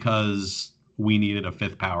only because we needed a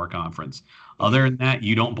fifth power conference. Other than that,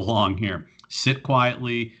 you don't belong here. Sit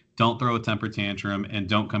quietly, don't throw a temper tantrum, and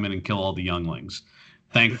don't come in and kill all the younglings.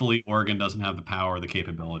 Thankfully, Oregon doesn't have the power or the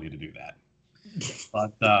capability to do that.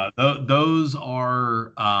 But those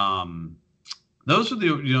are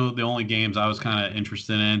the only games I was kind of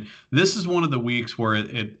interested in. This is one of the weeks where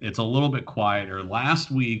it's a little bit quieter.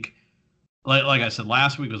 Last week, like I said,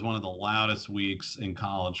 last week was one of the loudest weeks in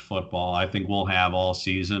college football. I think we'll have all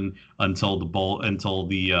season until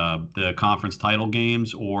the conference title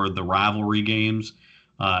games or the rivalry games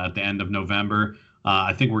at the end of November.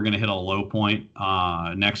 I think we're going to hit a low point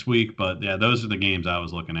next week, but yeah, those are the games I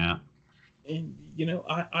was looking at. And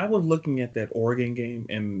I was looking at that Oregon game,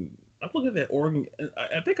 and I look at that Oregon.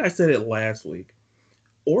 I think I said it last week.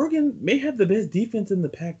 Oregon may have the best defense in the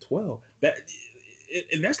Pac-12.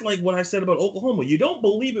 And that's like what I said about Oklahoma. You don't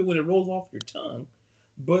believe it when it rolls off your tongue,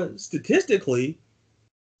 but statistically,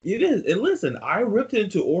 it is. And listen, I ripped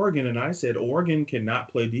into Oregon and I said Oregon cannot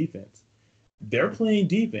play defense. They're playing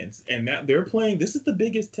defense, and they're playing. This is the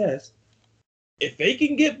biggest test. If they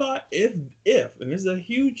can get by, and this is a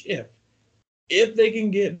huge if they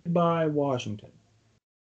can get by Washington,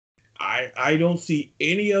 I don't see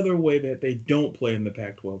any other way that they don't play in the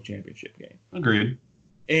Pac-12 championship game. Agreed.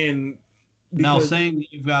 And now saying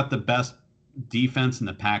that you've got the best defense in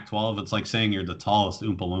the Pac-12, it's like saying you're the tallest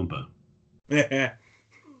Oompa Loompa.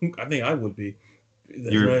 I think I would be.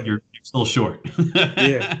 You're still short.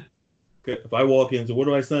 Yeah. If I walk in, so where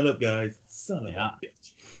do I sign up, guys? Son of a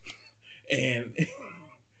bitch.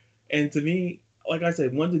 And to me, like I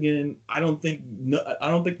said, once again, I don't think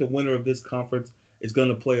the winner of this conference is going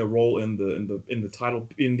to play a role in the title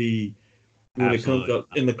when it comes up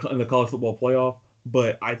in the college football playoff.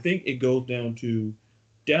 But I think it goes down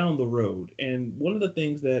the road. And one of the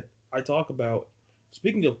things that I talk about,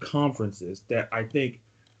 speaking of conferences, that I think,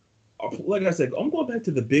 like I said, I'm going back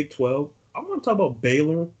to the Big 12. I want to talk about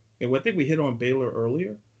Baylor. And I think we hit on Baylor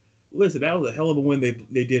earlier. Listen, that was a hell of a win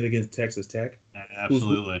they did against Texas Tech.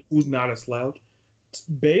 Absolutely. Who's not a slouch.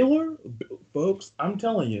 Baylor, folks, I'm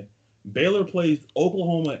telling you, Baylor plays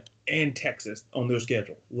Oklahoma and Texas on their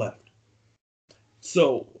schedule left.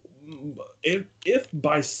 So if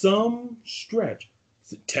by some stretch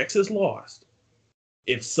Texas lost,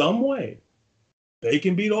 if some way they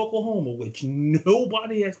can beat Oklahoma, which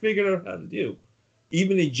nobody has figured out how to do,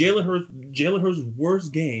 even in Jalen Hurts'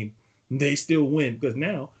 worst game, they still win because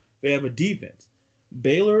now they have a defense.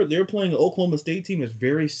 Baylor, they're playing an Oklahoma State team that's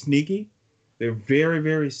very sneaky. They're very,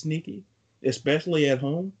 very sneaky, especially at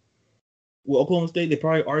home. Well, Oklahoma State, they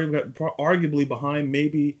probably arguably behind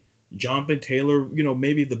maybe Jonathan Taylor,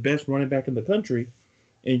 maybe the best running back in the country,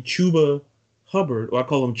 and Chuba Hubbard, or I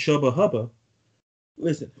call him Chubba Hubba.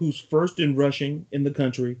 Listen, who's first in rushing in the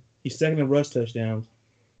country. He's second in rush touchdowns,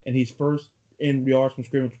 and he's first in yards from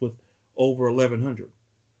scrimmage with over 1,100.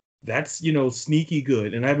 That's, sneaky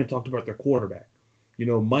good. And I haven't talked about their quarterback.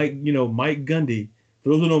 Mike Gundy. For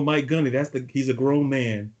those who know Mike Gundy, he's a grown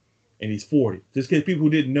man and he's 40. Just in case people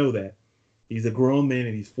who didn't know that. He's a grown man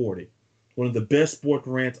and he's 40. One of the best sports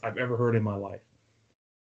rants I've ever heard in my life.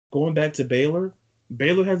 Going back to Baylor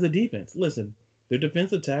has a defense. Listen, their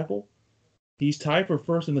defensive tackle, he's tied for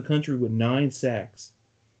first in the country with 9 sacks.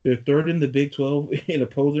 They're third in the Big 12 in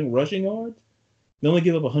opposing rushing yards. They only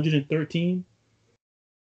give up 113.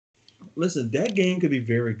 Listen, that game could be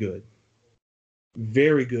very good.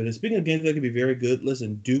 Very good. And speaking of games that could be very good,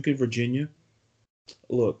 listen, Duke and Virginia.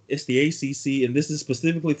 Look, it's the ACC, and this is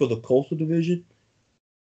specifically for the Coastal Division.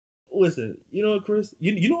 Listen, you know what, Chris?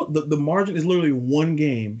 You know what? The margin is literally one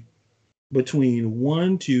game between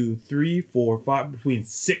 1, 2, 3, 4, 5, between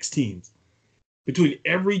 6 teams. Between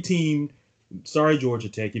every team. Sorry, Georgia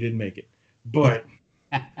Tech, you didn't make it. But,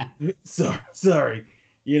 sorry.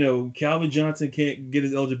 You know, Calvin Johnson can't get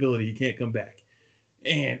his eligibility. He can't come back.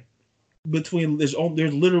 And between there's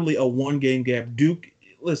literally a 1-game gap. Duke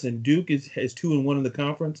has 2-1 in the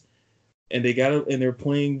conference, and they're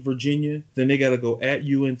playing Virginia. Then they got to go at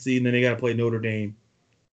UNC, and then they got to play Notre Dame.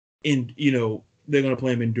 And they're going to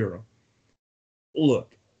play them in Durham.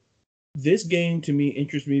 Look, this game to me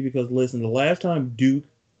interests me because listen, the last time Duke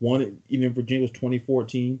won it, even Virginia, was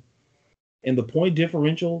 2014, and the point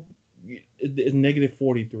differential is negative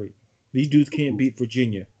 43. These dudes can't beat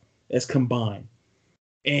Virginia as combined.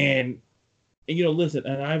 And listen,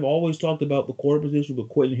 and I've always talked about the quarter position with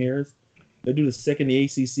Quentin Harris. They do the second in the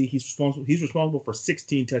ACC. He's responsible for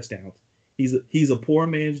 16 touchdowns. He's a poor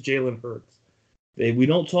man's Jalen Hurts. We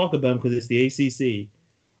don't talk about him because it's the ACC.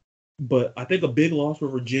 But I think a big loss for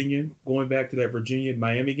Virginia, going back to that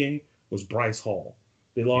Virginia-Miami game, was Bryce Hall.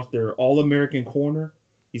 They lost their All-American corner.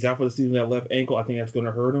 He's out for the season with that left ankle. I think that's going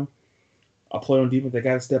to hurt him. A player on defense that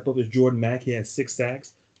got to step up is Jordan Mack. He had 6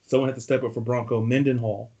 sacks. Someone had to step up for Bronco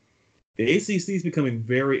Mendenhall. The ACC is becoming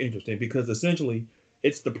very interesting because essentially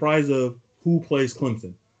it's the prize of who plays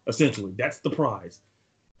Clemson. Essentially, that's the prize.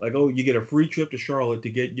 Like, you get a free trip to Charlotte to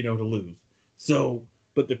get, to lose. So,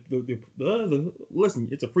 but listen,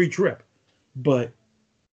 it's a free trip. But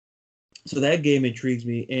so that game intrigues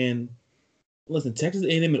me. And listen, Texas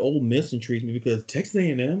A&M and Ole Miss intrigues me because Texas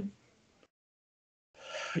A&M,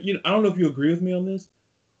 I don't know if you agree with me on this.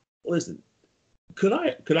 Listen, could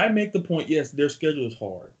I make the point? Yes, their schedule is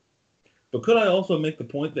hard. But could I also make the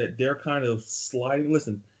point that they're kind of sliding?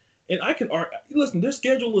 Listen, and I can argue. Listen, their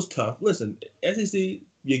schedule is tough. Listen, SEC.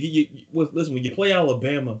 Listen, when you play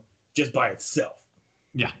Alabama just by itself,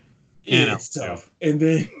 yeah, it's tough. And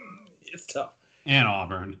then it's tough. And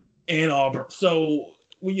Auburn. So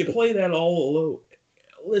when you play that all alone,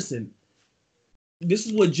 listen, this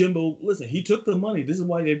is what Jimbo. Listen, he took the money. This is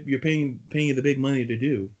why you're paying the big money to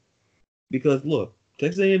do. Because look,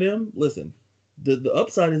 Texas A&M. Listen. The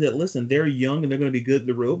upside is that, listen, they're young and they're going to be good in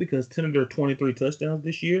the road because 10 of their 23 touchdowns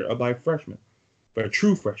this year are by freshmen, by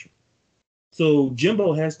true freshmen. So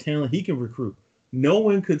Jimbo has talent. He can recruit. No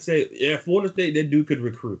one could say, Florida State, that dude could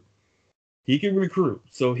recruit. He can recruit.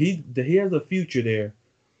 So he has a future there.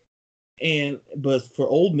 But for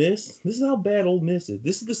Ole Miss, this is how bad Ole Miss is.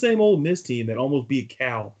 This is the same Ole Miss team that almost beat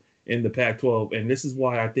Cal in the Pac-12. And this is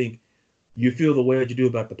why I think you feel the way that you do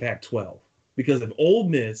about the Pac-12. Because if Ole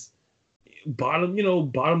Miss, bottom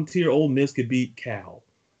tier Ole Miss could beat Cal.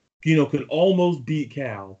 Could almost beat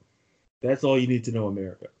Cal. That's all you need to know,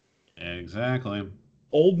 America. Exactly.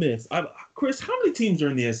 Ole Miss. Chris, how many teams are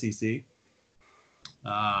in the SEC?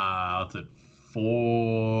 What's it?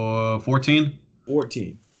 14?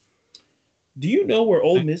 14. Do you know where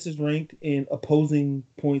Ole Miss is ranked in opposing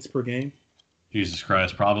points per game? Jesus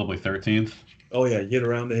Christ, probably 13th. Oh, yeah, get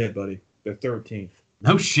around the head, buddy. They're 13th.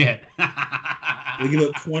 No shit. They give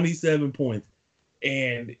up 27 points.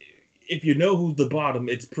 And if you know who's the bottom,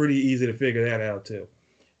 it's pretty easy to figure that out, too.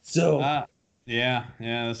 So, yeah,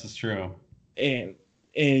 this is true. And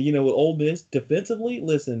with Ole Miss, defensively,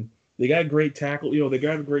 listen, they got great tackle. They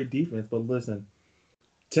got a great defense. But listen,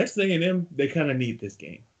 Texas A&M, they kind of need this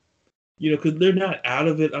game. Because they're not out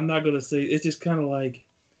of it. I'm not going to say, it's just kind of like,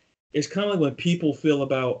 when people feel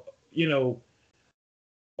about,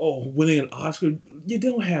 winning an Oscar, you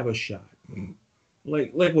don't have a shot.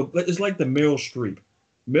 It's like the Meryl Streep.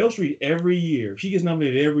 Meryl Streep every year, she gets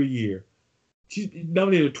nominated every year. She's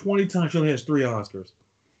nominated 20 times. She only has 3 Oscars.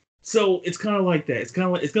 So it's kind of like that. It's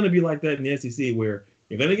going to be like that in the SEC where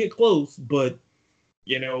you're going to get close, but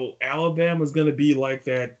Alabama's going to be like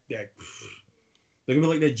that. They're going to be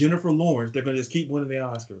like that Jennifer Lawrence. They're going to just keep winning the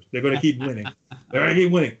Oscars. They're going to keep winning. They're going to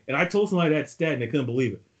keep winning. And I told somebody that stat and they couldn't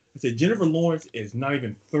believe it. I said Jennifer Lawrence is not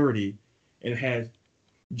even 30 and has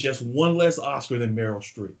just one less Oscar than Meryl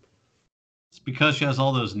Streep. It's because she has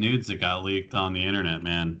all those nudes that got leaked on the internet,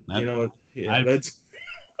 man. That's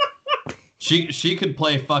she could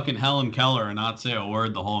play fucking Helen Keller and not say a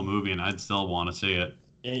word the whole movie, and I'd still want to see it.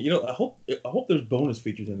 And I hope there's bonus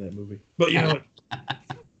features in that movie. But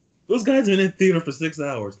those guys are in that theater for 6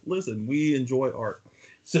 hours. Listen, we enjoy art.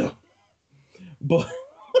 So, but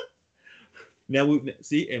Now we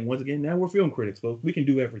see, and once again, now we're film critics, folks. We can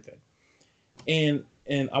do everything. And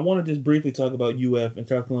I want to just briefly talk about UF and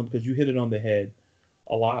South Carolina because you hit it on the head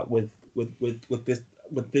a lot with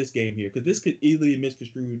this game here, because this could easily be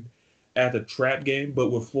misconstrued as a trap game. But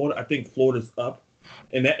with Florida, I think Florida's up,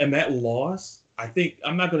 and that loss, I think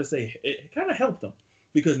I'm not going to say it kind of helped them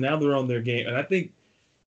because now they're on their game, and I think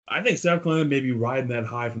South Carolina may be riding that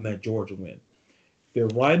high from that Georgia win. They're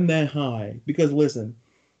riding that high because listen,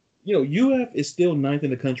 UF is still ninth in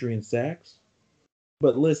the country in sacks,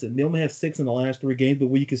 but listen, they only have 6 in the last 3 games. But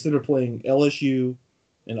when you consider playing LSU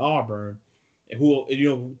and Auburn,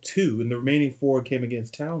 and 2, and the remaining 4 came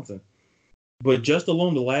against Townsend. But just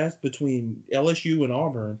alone the last between LSU and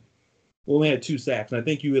Auburn, we only had 2 sacks. And I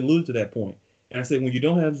think you alluded to that point. And I said when you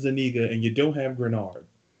don't have Zuniga and you don't have Grenard,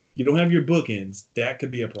 you don't have your bookends, that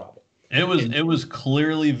could be a problem. It was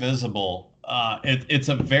clearly visible. It's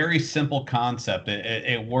a very simple concept.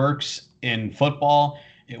 It works in football.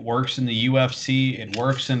 It works in the UFC. It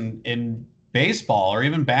works in baseball or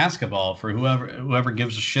even basketball for whoever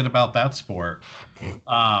gives a shit about that sport.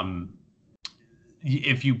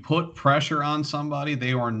 If you put pressure on somebody,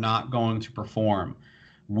 they are not going to perform.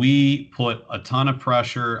 We put a ton of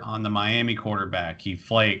pressure on the Miami quarterback. He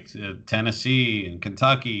flaked. Tennessee and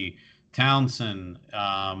Kentucky, Townsend,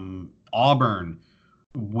 Auburn.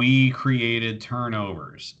 We created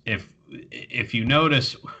turnovers. If you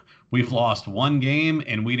notice, we've lost 1 game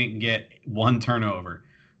and we didn't get 1 turnover.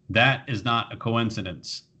 That is not a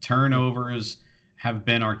coincidence. Turnovers have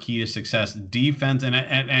been our key to success. Defense,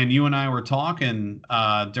 and you and I were talking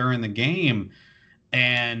during the game,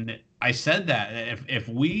 and I said that if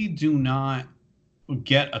we do not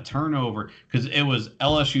get a turnover, because it was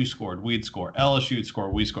LSU scored, we'd score. LSU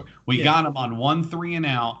scored, we scored. We got them on 1 3 and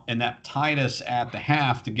out, and that tied us at the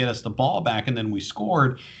half to get us the ball back, and then we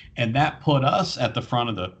scored, and that put us at the front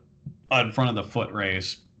of the foot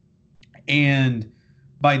race. And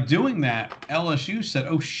by doing that, LSU said,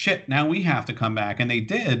 "Oh shit, now we have to come back," and they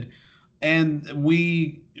did. And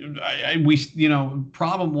we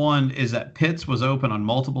problem one is that Pitts was open on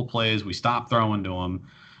multiple plays. We stopped throwing to him.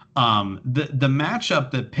 The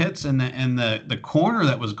matchup that Pitts and the corner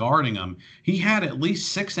that was guarding him, he had at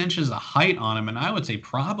least 6 inches of height on him, and I would say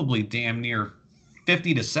probably damn near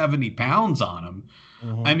 50 to 70 pounds on him.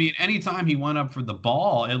 Mm-hmm. I mean, anytime he went up for the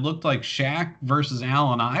ball, it looked like Shaq versus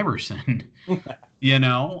Allen Iverson.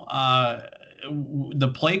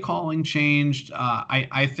 The play calling changed.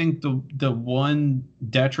 I think the one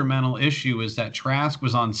detrimental issue is that Trask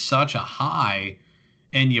was on such a high,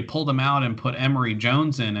 and you pulled him out and put Emory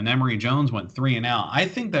Jones in, and Emory Jones went 3 and out. I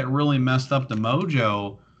think that really messed up the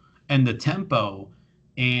mojo and the tempo,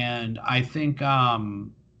 and I think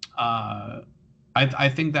I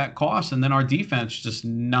think that costs, and then our defense just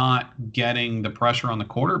not getting the pressure on the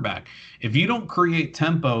quarterback. If you don't create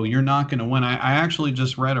tempo, you're not going to win. I actually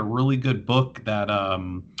just read a really good book that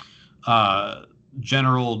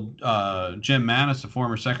General Jim Mattis, the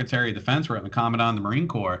former Secretary of Defense, wrote in the Commandant of the Marine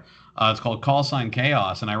Corps. It's called Call Sign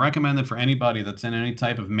Chaos, and I recommend it for anybody that's in any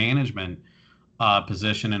type of management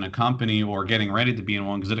position in a company or getting ready to be in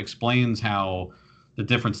one, because it explains how the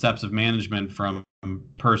different steps of management from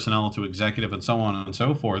personnel to executive and so on and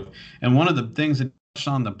so forth. And one of the things that touched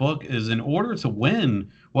on the book is, in order to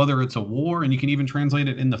win, whether it's a war, and you can even translate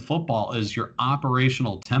it into football, is your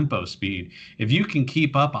operational tempo speed. If you can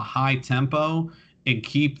keep up a high tempo and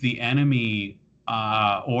keep the enemy,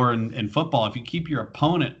 or in football, if you keep your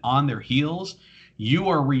opponent on their heels, you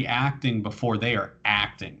are reacting before they are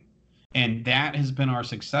acting. And that has been our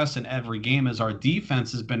success in every game, as our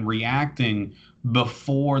defense has been reacting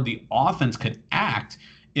before the offense could act.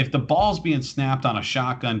 If the ball's being snapped on a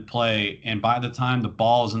shotgun play, and by the time the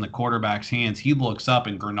ball is in the quarterback's hands, he looks up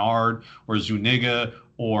and Grenard or Zuniga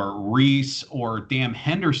or Reese or damn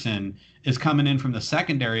Henderson is coming in from the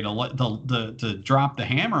secondary to drop the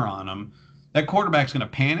hammer on him, that quarterback's going to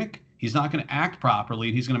panic. He's not going to act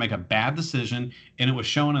properly. He's going to make a bad decision. And it was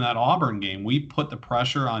shown in that Auburn game. We put the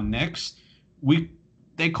pressure on Nix.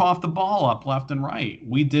 They coughed the ball up left and right.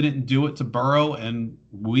 We didn't do it to Burrow, and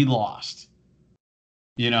we lost.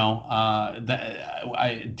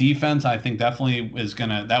 Defense, I think, definitely is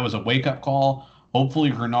gonna. That was a wake up call. Hopefully,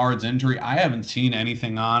 Grenard's injury. I haven't seen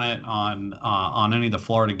anything on it on any of the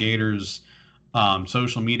Florida Gators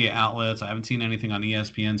social media outlets. I haven't seen anything on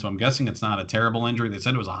ESPN, so I'm guessing it's not a terrible injury. They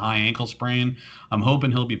said it was a high ankle sprain. I'm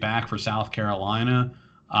hoping he'll be back for South Carolina.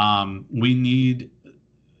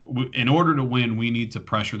 In order to win, we need to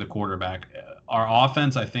pressure the quarterback. Our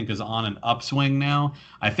offense, I think, is on an upswing now.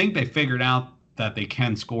 I think they figured out that they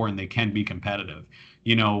can score and they can be competitive.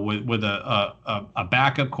 You know, with a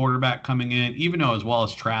backup quarterback coming in, even though as well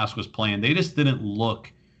as Trask was playing, they just didn't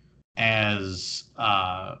look as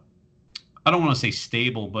I don't want to say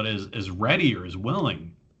stable, but as ready or as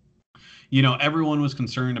willing. You know, everyone was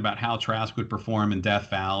concerned about how Trask would perform in Death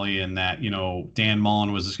Valley and that, you know, Dan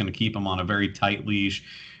Mullen was just going to keep him on a very tight leash.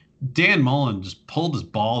 Dan Mullen just pulled his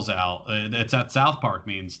balls out. It's at South Park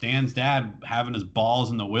means Stan's dad having his balls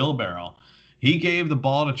in the wheelbarrow. He gave the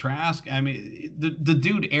ball to Trask. I mean, the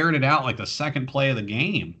dude aired it out like the second play of the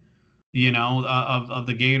game, you know, of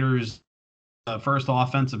the Gators' first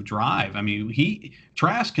offensive drive. I mean,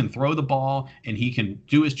 Trask can throw the ball and he can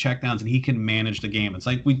do his checkdowns and he can manage the game. It's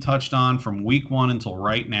like we touched on from week one until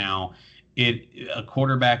right now. A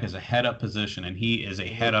quarterback is a head up position and he is a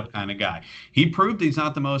head up kind of guy. He proved he's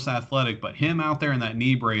not the most athletic, but him out there in that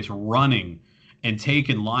knee brace running and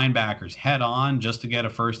taking linebackers head on just to get a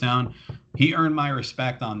first down, he earned my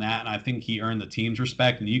respect on that. And I think he earned the team's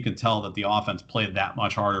respect. And you can tell that the offense played that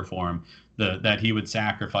much harder for him, that he would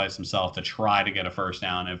sacrifice himself to try to get a first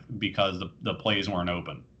down because the plays weren't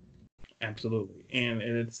open. Absolutely. And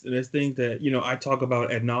it's things that, you know, I talk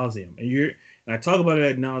about ad nauseum. And I talk about it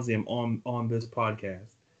ad nauseum on this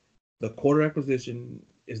podcast. The quarterback position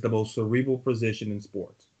is the most cerebral position in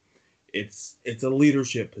sports. It's a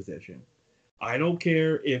leadership position. I don't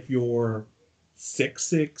care if you're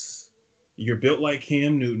 6'6", you're built like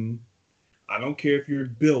Cam Newton. I don't care if you're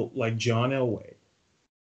built like John Elway.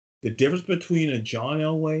 The difference between a John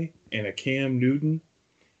Elway and a Cam Newton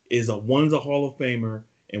is one's a Hall of Famer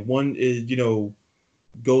and one is, you know,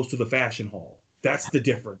 goes to the Fashion Hall. That's the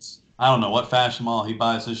difference. I don't know what fashion mall he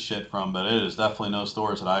buys his shit from, but it is definitely no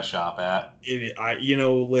stores that I shop at.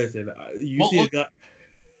 Listen, you see a guy.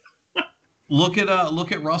 Look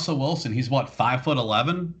at Russell Wilson. He's what,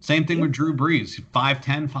 5'11"? Same thing with Drew Brees,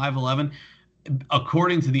 5'10", 5'11".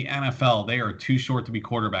 According to the NFL, they are too short to be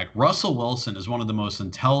quarterback. Russell Wilson is one of the most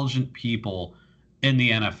intelligent people in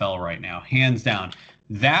the NFL right now, hands down.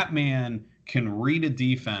 That man can read a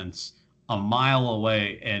defense a mile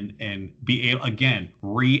away and be able, again,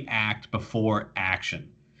 react before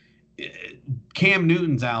action. Cam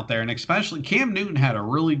Newton's out there, and especially Cam Newton had a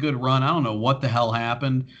really good run. I don't know what the hell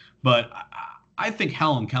happened, but I think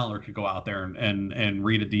Helen Keller could go out there and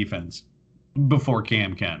read a defense before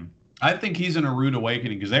Cam can. I think he's in a rude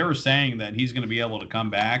awakening because they were saying that he's going to be able to come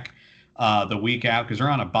back the week out because they're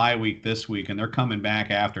on a bye week this week and they're coming back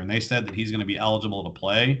after, and they said that he's going to be eligible to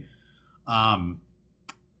play.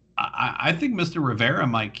 I think Mr. Rivera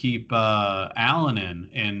might keep Allen in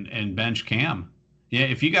and bench Cam. Yeah,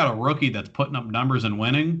 if you got a rookie that's putting up numbers and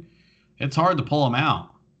winning, it's hard to pull him out.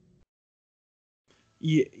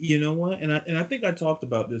 You know what? And I think I talked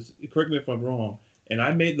about this. Correct me if I'm wrong. And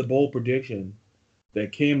I made the bold prediction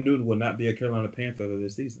that Cam Newton will not be a Carolina Panther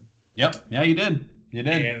this season. Yep. Yeah, you did. You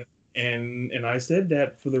did. And I said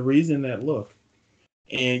that for the reason that, look,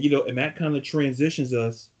 and, you know, and that kind of transitions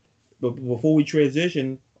us. But before we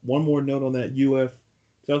transition, one more note on that UF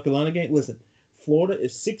South Carolina game. Listen, Florida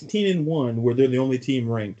is 16-1, where they're the only team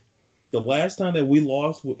ranked. The last time that we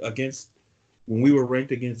lost when we were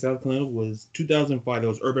ranked against South Carolina was 2005. That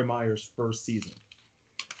was Urban Meyer's first season.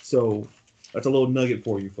 So that's a little nugget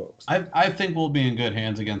for you folks. I think we'll be in good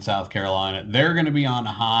hands against South Carolina. They're going to be on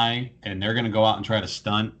a high, and they're going to go out and try to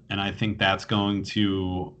stunt. And I think that's going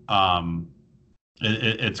to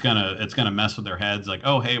it's gonna mess with their heads. Like,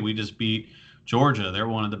 oh, hey, we just beat Georgia. They're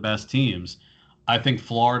one of the best teams. I think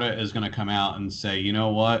Florida is going to come out and say, you know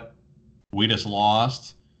what, we just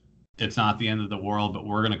lost. It's not the end of the world, but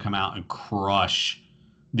we're going to come out and crush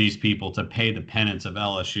these people to pay the penance of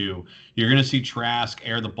LSU. You're going to see Trask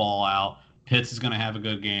air the ball out. Pitts is going to have a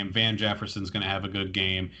good game. Van Jefferson's going to have a good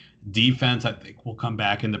game. Defense, I think, will come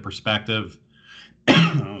back into perspective.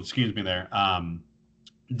 Oh, excuse me there.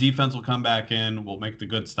 Defense will come back in. We'll make the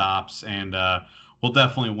good stops, and we'll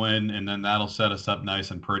definitely win. And then that'll set us up nice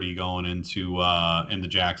and pretty going into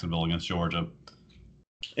Jacksonville against Georgia.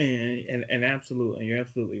 And absolutely, you're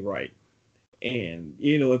absolutely right. And,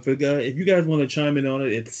 you know, if you guys want to chime in on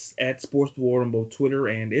it, it's at Sports the World on both Twitter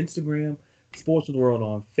and Instagram. Sports the World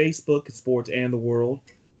on Facebook, Sports and the World,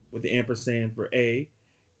 with the ampersand for A.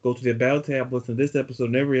 Go to the About tab, listen to this episode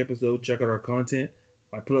and every episode. Check out our content.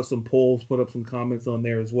 I put up some polls, put up some comments on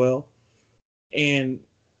there as well. And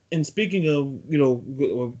speaking of, you know,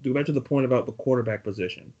 go back to the point about the quarterback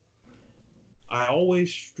position. I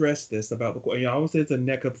always stress this about I always say it's a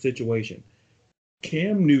neck-up situation.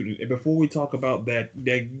 Cam Newton, and before we talk about that,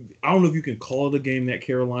 I don't know if you can call it a game, that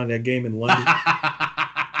Carolina, that game in London.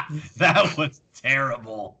 That was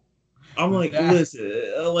terrible. I'm like, listen,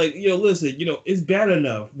 listen, it's bad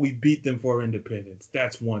enough we beat them for independence.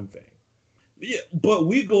 That's one thing. Yeah, but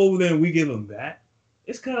we go over there and we give them that.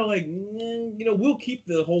 It's kind of like, we'll keep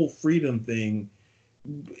the whole freedom thing.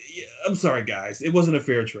 Yeah, I'm sorry, guys. It wasn't a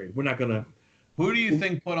fair trade. We're not gonna. Who do you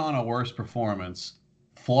think put on a worse performance?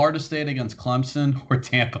 Florida State against Clemson or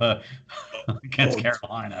Tampa against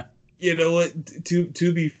Carolina? You know what?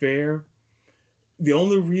 To be fair, the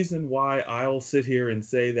only reason why I'll sit here and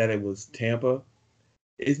say that it was Tampa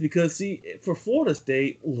is because, see, for Florida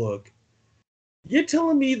State, look, you're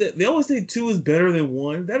telling me that they always say two is better than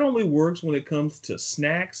one. That only works when it comes to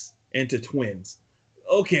snacks and to twins.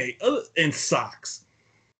 Okay, and socks.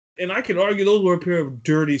 And I can argue those were a pair of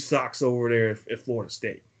dirty socks over there at Florida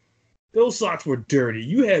State. Those socks were dirty.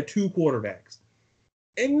 You had two quarterbacks.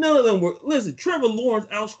 And none of them were. Listen, Trevor Lawrence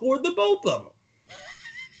outscored the both of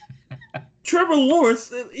them. Trevor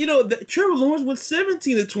Lawrence went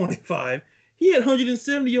 17 to 25. He had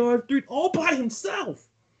 170 yards, all by himself.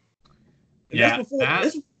 And yeah.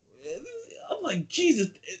 I'm like, Jesus.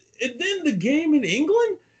 And then the game in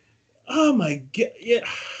England? Oh, my God. Yeah.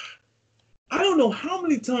 I don't know how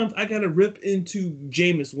many times I got to rip into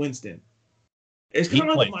Jameis Winston. He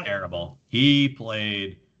played terrible. He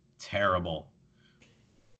played terrible.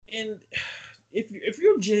 And if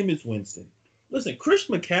you're Jameis Winston, listen,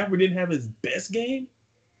 Christian McCaffrey didn't have his best game,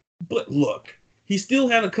 but look, he still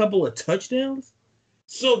had a couple of touchdowns.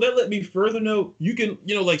 So that let me further know you can,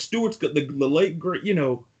 like Stewart's the late great,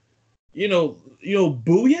 Booyah.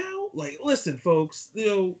 Like, listen, folks,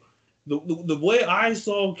 the way I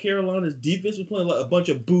saw Carolina's defense was playing like a bunch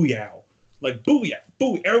of booyah. Like booyah.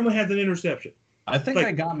 Everyone has an interception. I think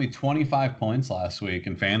that got me 25 points last week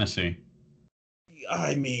in fantasy.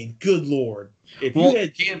 I mean, good Lord.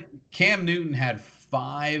 Cam Newton had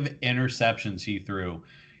 5 interceptions he threw.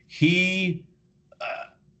 The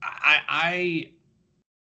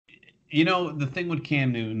thing with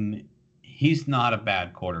Cam Newton, he's not a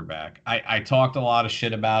bad quarterback. I talked a lot of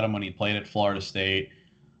shit about him when he played at Florida State.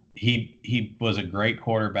 He was a great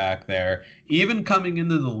quarterback there. Even coming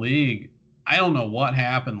into the league, I don't know what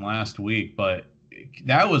happened last week, but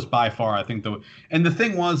that was by far, I think, and the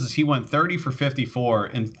thing is he went 30 for 54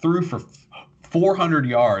 and threw for 400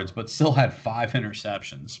 yards, but still had 5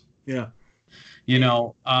 interceptions. Yeah.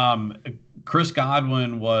 Chris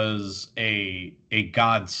Godwin was a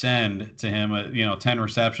godsend to him, 10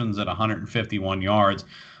 receptions at 151 yards.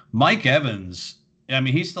 Mike Evans, I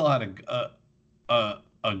mean, he still had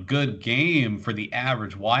a good game for the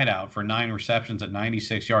average wideout for 9 receptions at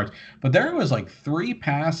 96 yards. But there was like 3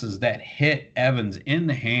 passes that hit Evans in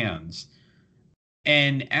the hands.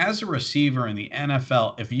 And as a receiver in the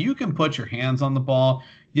NFL, if you can put your hands on the ball,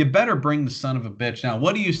 you better bring the son of a bitch down.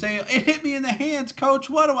 What do you say? It hit me in the hands, coach.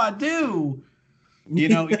 What do I do? You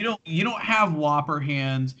don't have whopper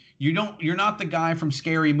hands. You're not the guy from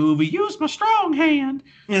Scary Movie. Use my strong hand.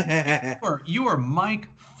 You are Mike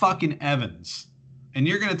fucking Evans. And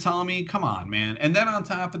you're going to tell me, come on, man. And then on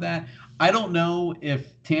top of that, I don't know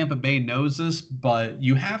if Tampa Bay knows this, but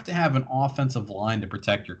you have to have an offensive line to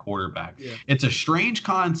protect your quarterback. Yeah. It's a strange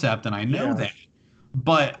concept, and I know that.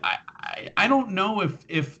 But I don't know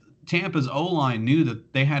if Tampa's O-line knew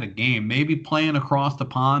that they had a game. Maybe playing across the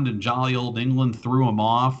pond in jolly old England threw them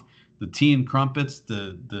off. The tea and crumpets,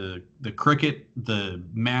 the cricket, the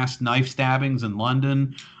mass knife stabbings in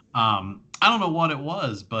London. I don't know what it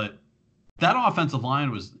was, but that offensive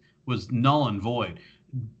line was null and void.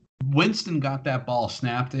 Winston got that ball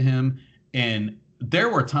snapped to him, and there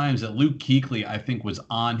were times that Luke Kuechly, I think, was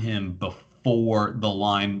on him before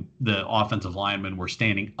the offensive linemen were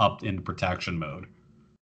standing up in protection mode.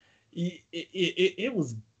 It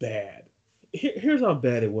was bad. Here's how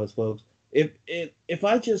bad it was, folks. If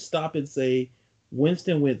I just stop and say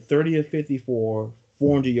Winston went 30 of 54,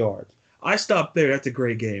 400 yards, I stop there. That's a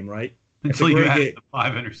great game, right? Until you had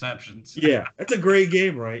 5 interceptions. Yeah, that's a great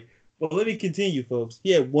game, right? Well, let me continue, folks.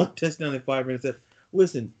 He had 1 touchdown and 5 interceptions.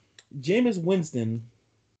 Listen, Jameis Winston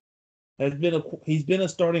he's been a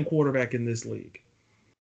starting quarterback in this league.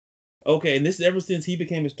 Okay, and this is ever since he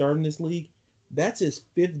became a starter in this league. That's his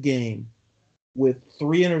 5th game with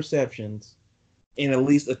 3 interceptions and at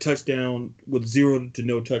least a touchdown with 0 to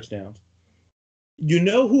no touchdowns.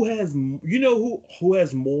 Who has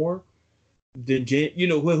more than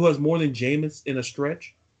who has more than Jameis in a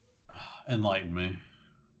stretch? Enlighten me.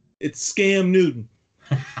 It's Scam Newton.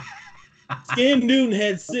 Scam Newton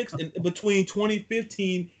had 6 between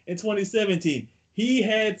 2015 and 2017. He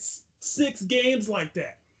had 6 games like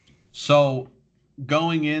that. So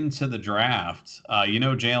going into the draft,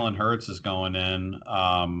 Jalen Hurts is going in,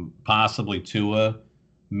 possibly Tua,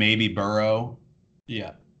 maybe Burrow.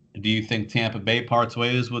 Yeah. Do you think Tampa Bay parts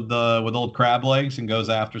ways with old crab legs and goes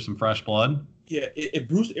after some fresh blood? Yeah, if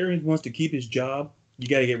Bruce Arians wants to keep his job, you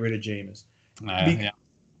got to get rid of Jameis. Be- Yeah.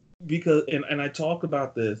 Because and I talk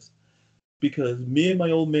about this because me and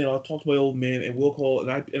my old man, I'll talk to my old man and we'll call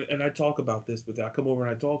and I talk about this with him. I come over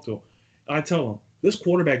and I talk to him. And I tell him this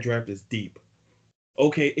quarterback draft is deep.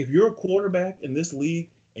 Okay, if you're a quarterback in this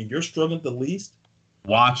league and you're struggling the least,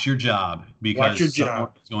 watch your job watch your because someone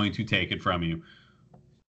job. is going to take it from you.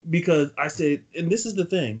 Because I said, and this is the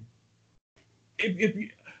thing, if you,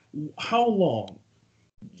 how long?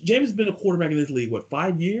 James has been a quarterback in this league, what,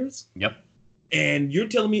 5 years? Yep. And you're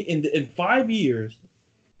telling me in 5 years,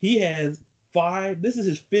 he has five. This is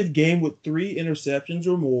his fifth game with 3 interceptions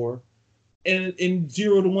or more, and in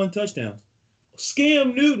 0 to 1 touchdowns.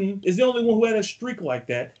 Scam Newton is the only one who had a streak like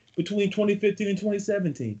that between 2015 and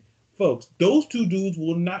 2017. Folks, those two dudes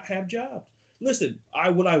will not have jobs. Listen,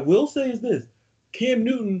 what I will say is this: Cam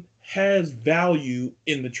Newton has value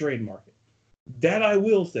in the trade market. That I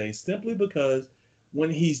will say, simply because when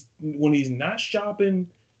he's not shopping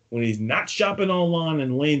online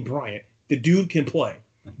and Lane Bryant, the dude can play.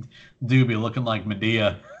 Dude be looking like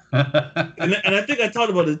Medea. and I think I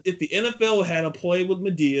talked about it. If the NFL had a play with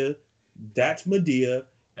Medea, that's Medea,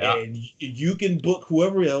 Yeah. and you can book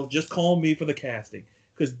whoever else. Just call me for the casting,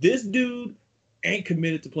 because this dude ain't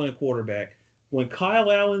committed to playing quarterback. When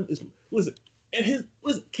Kyle Allen is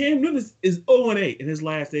Cam Newton is 0-8 in his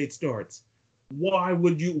last 8 starts. Why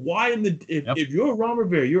if you're a Ron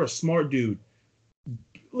Rivera, you're a smart dude.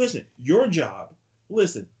 Listen, your job.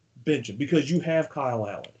 Listen, bench him because you have Kyle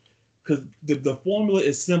Allen. Because the formula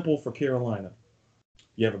is simple for Carolina.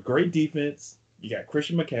 You have a great defense. You got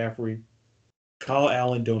Christian McCaffrey. Kyle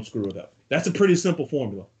Allen, don't screw it up. That's a pretty simple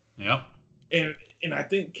formula. Yep. And I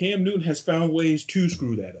think Cam Newton has found ways to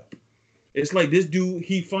screw that up. It's like this dude,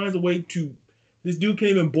 he finds a way to. This dude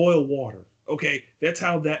can't even boil water. Okay, that's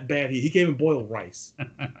how that bad he can't even boil rice.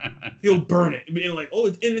 He'll burn it. Being like, oh,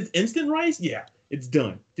 it's instant rice? Yeah, it's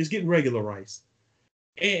done. Just get regular rice.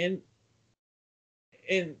 And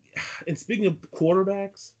speaking of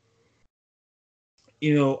quarterbacks,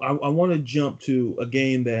 I want to jump to a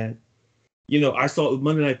game that, I saw a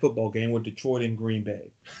Monday Night Football game with Detroit and Green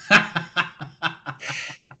Bay.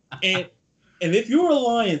 and if you're a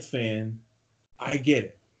Lions fan, I get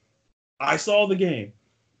it. I saw the game.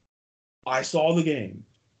 I saw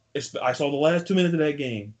the last 2 minutes of that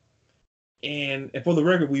game. And for the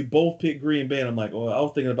record, we both picked Green Bay, and I'm like, I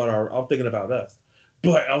was thinking about us.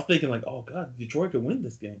 But I was thinking like, oh God, Detroit could win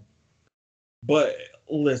this game. But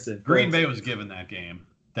listen, Green Bay was given that game.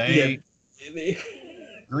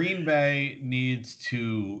 Green Bay needs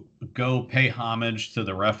to go pay homage to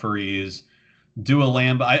the referees, do a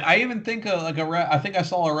Lambo. I even think I think I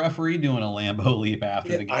saw a referee doing a Lambo leap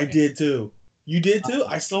after the game. I did too. You did too?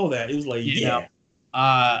 I saw that. It was like,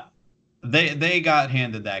 they got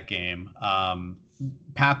handed that game.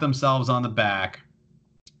 Pat themselves on the back.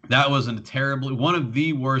 That was one of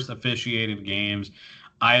the worst officiated games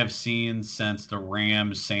I have seen since the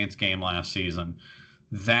Rams-Saints game last season.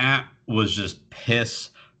 That was just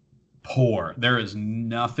piss poor. There is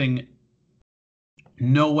no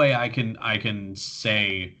way I can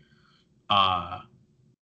say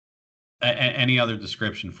any other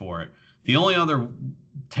description for it. The only other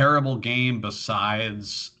terrible game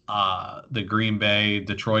besides the Green Bay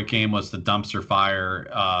Detroit game was the dumpster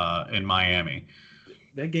fire in Miami.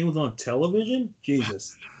 That game was on television?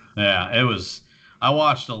 Jesus. Yeah, it was. I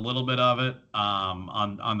watched a little bit of it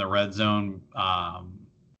on the Red Zone.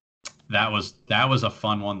 That was a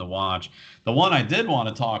fun one to watch. The one I did want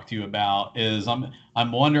to talk to you about is I'm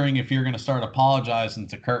wondering if you're going to start apologizing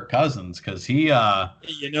to Kirk Cousins, because he.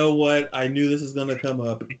 You know what? I knew this was going to come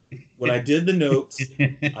up. When I did the notes,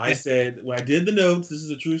 I said, this is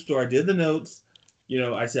a true story. I did the notes.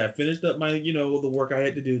 I said I finished up my the work I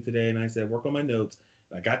had to do today, and I said work on my notes.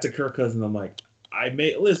 I got to Kirk Cousins. I'm like,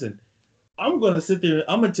 listen. I'm going to sit there.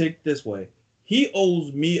 I'm going to take it this way. He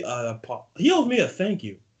owes me a thank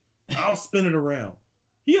you. I'll spin it around.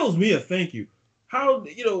 He owes me a thank you. How,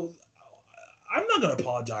 I'm not going to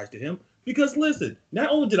apologize to him because, listen, not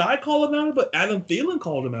only did I call him out, but Adam Thielen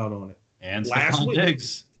called him out on it. And Stephon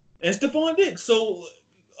Diggs. And Stephon Diggs. So,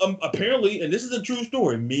 apparently, and this is a true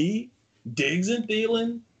story, me, Diggs, and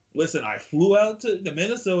Thielen, listen, I flew out to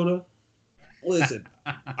Minnesota. Listen,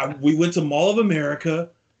 we went to Mall of America,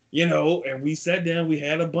 and we sat down. We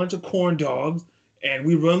had a bunch of corn dogs, and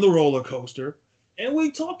we run the roller coaster. And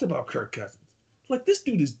we talked about Kirk Cousins. Like, this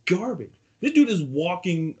dude is garbage. This dude is a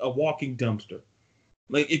walking dumpster.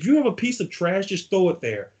 Like, if you have a piece of trash, just throw it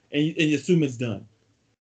there and you assume it's done.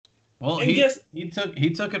 Well, And he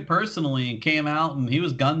took it personally and came out and he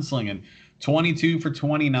was gunslinging. 22 for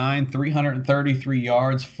 29, 333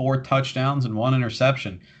 yards, 4 touchdowns, and 1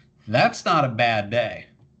 interception. That's not a bad day.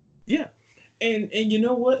 yeah. And you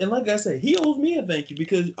know what? And like I said, he owes me a thank you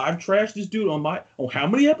because I've trashed this dude on how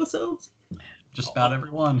many episodes? Just about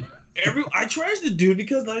every one. I trashed the dude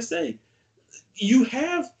because like I say, you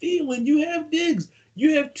have Thielen, you have Diggs,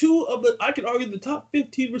 you have two of the, I could argue, the top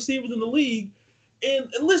 15 receivers in the league.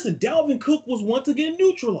 And listen, Dalvin Cook was once again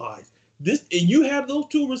neutralized. And you have those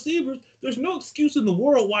two receivers. There's no excuse in the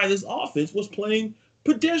world why this offense was playing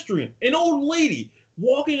pedestrian. An old lady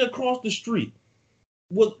walking across the street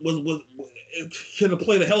was could have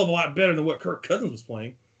played a hell of a lot better than what Kirk Cousins was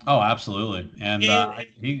playing. Oh, absolutely. And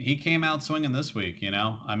he came out swinging this week,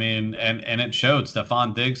 I mean, and it showed.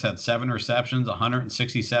 Stephon Diggs had 7 receptions,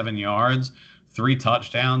 167 yards, 3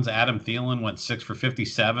 touchdowns. Adam Thielen went 6 for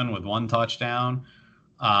 57 with 1 touchdown.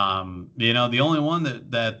 The only one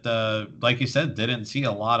that like you said, didn't see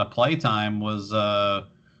a lot of play time was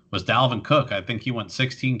Dalvin Cook. I think he went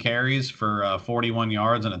 16 carries for 41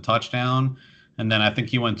 yards and a touchdown. And then I think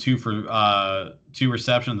he went 2 for 2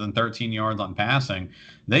 receptions and 13 yards on passing.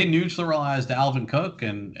 They neutralized Dalvin Cook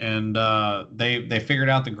and they figured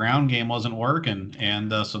out the ground game wasn't working.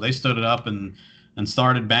 And so they stood it up and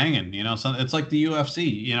started banging. So it's like the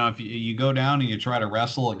UFC. If you go down and you try to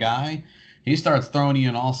wrestle a guy, he starts throwing you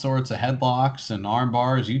in all sorts of headlocks and arm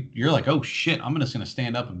bars. You're like, oh shit, I'm just going to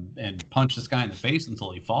stand up and punch this guy in the face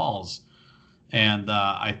until he falls. And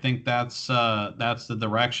I think that's the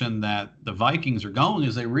direction that the Vikings are going,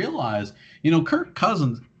 is they realize, Kirk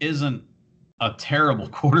Cousins isn't a terrible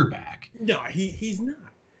quarterback. No, he's not.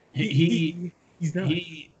 He's not.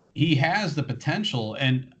 He has the potential,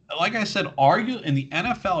 and like I said, in the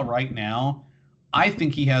NFL right now, I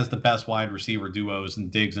think he has the best wide receiver duos in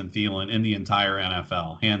Diggs and Thielen in the entire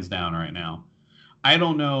NFL, hands down right now. I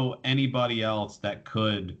don't know anybody else that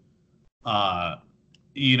could,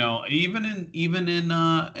 even in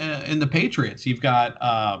the Patriots, you've got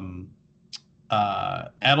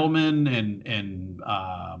Edelman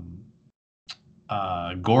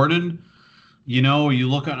and Gordon. You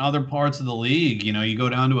look at other parts of the league. You go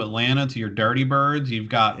down to Atlanta to your Dirty Birds. You've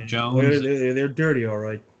got Jones. They're dirty, all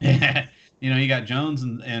right. You got Jones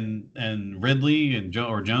and Ridley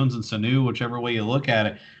or Jones and Sanu, whichever way you look at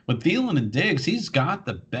it. With Thielen and Diggs, he's got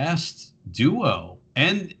the best duo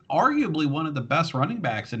and arguably one of the best running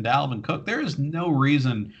backs in Dalvin Cook. There is no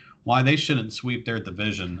reason why they shouldn't sweep their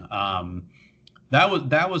division.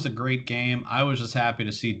 That was a great game. I was just happy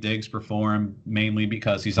to see Diggs perform, mainly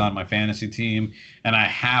because he's on my fantasy team, and I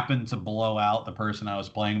happened to blow out the person I was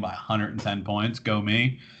playing by 110 points. Go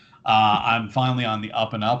me. I'm finally on the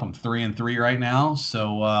up and up. I'm 3-3 right now,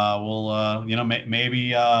 so we'll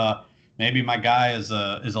maybe my guy is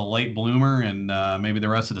a late bloomer, and maybe the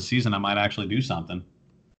rest of the season I might actually do something.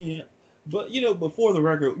 Yeah, but before the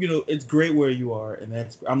record, it's great where you are, and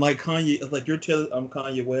I'm like Kanye. It's like you're I'm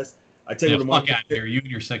Kanye West. I tell you the fuck out here. You and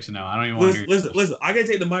your 6-0. I don't even want to hear. Listen. I gotta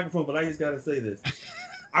take the microphone, but I just gotta say this.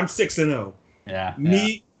 I'm 6-0. Yeah.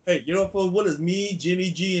 Me. Yeah. Hey, folks, what does me, Jimmy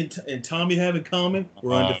G, and Tommy have in common?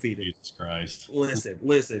 We're undefeated. Jesus Christ.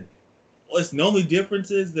 Listen. The only difference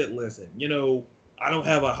is that, I don't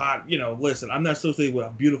have a hot, I'm not associated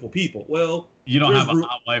with beautiful people. Well, you don't have a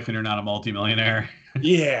hot wife and you're not a multimillionaire.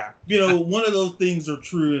 Yeah. One of those things are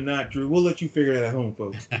true and not true. We'll let you figure that at home,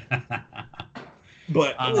 folks.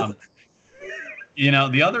 But,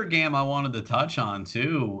 the other game I wanted to touch on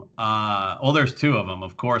too, there's 2 of them.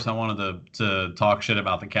 Of course, I wanted to talk shit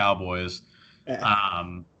about the Cowboys.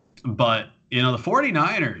 But, the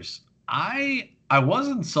 49ers, I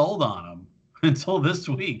wasn't sold on them until this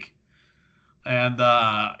week. And,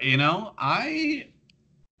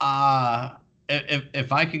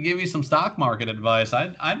 if I could give you some stock market advice,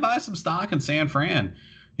 I'd buy some stock in San Fran.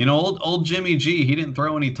 Old Jimmy G, he didn't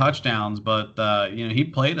throw any touchdowns, but, he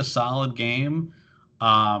played a solid game.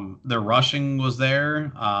 The rushing was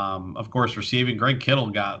there. Of course, receiving. Greg Kittle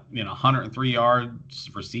got, 103 yards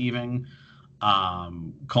receiving.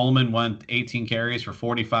 Coleman went 18 carries for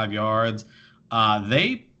 45 yards.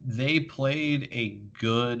 They played a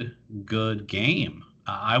good game.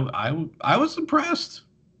 I was impressed.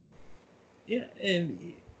 Yeah,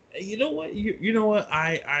 and you know what? You know what?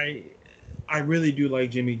 I really do like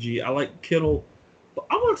Jimmy G. I like Kittle, but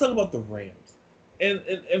I want to talk about the Rams.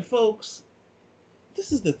 And folks,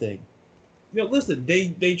 this is the thing. Listen,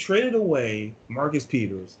 they traded away Marcus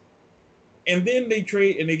Peters, and then they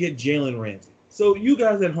get Jalen Ramsey. So you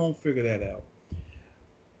guys at home figure that out.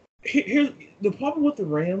 Here's the problem with the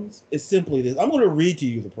Rams is simply this. I'm going to read to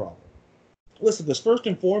you the problem. listen, because first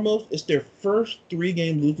and foremost, it's their first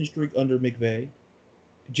 3-game losing streak under McVay.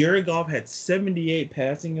 Jared Goff had 78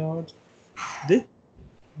 passing yards.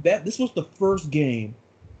 This was the first game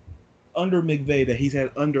under McVay that he's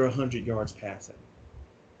had under 100 yards passing.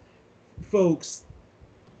 Folks,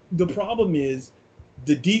 the problem is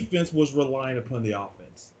the defense was relying upon the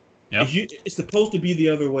offense. Yep. It's supposed to be the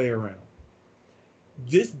other way around.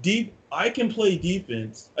 I can play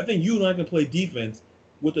defense. I think you and I can play defense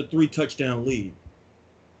with a 3-touchdown lead.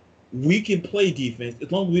 We can play defense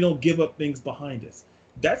as long as we don't give up things behind us.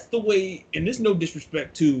 That's the way, and there's no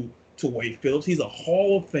disrespect to Wade Phillips. He's a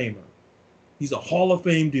Hall of Famer. He's a Hall of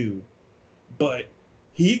Fame dude. But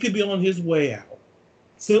he could be on his way out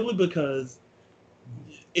simply because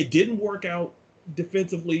it didn't work out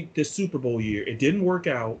defensively this Super Bowl year. It didn't work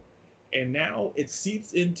out. And now it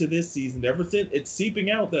seeps into this season. Ever since it's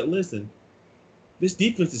seeping out that, listen, this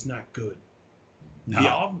defense is not good.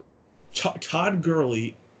 No. Todd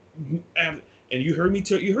Gurley, and you heard me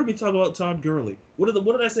talk about Todd Gurley. What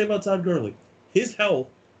did I say about Todd Gurley? His health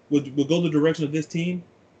would go the direction of this team.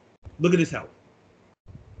 Look at his health.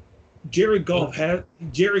 Jared Goff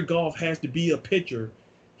has to be a pitcher.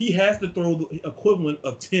 He has to throw the equivalent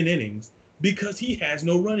of 10 innings because he has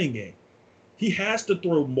no running game. He has to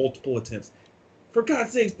throw multiple attempts. For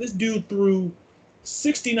God's sakes, this dude threw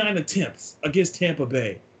 69 attempts against Tampa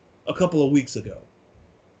Bay a couple of weeks ago.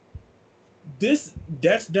 That's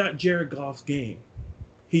not Jared Goff's game.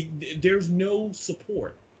 There's no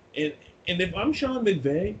support. And if I'm Sean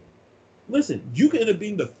McVay, listen, you could end up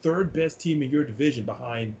being the third best team in your division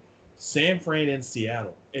behind San Fran and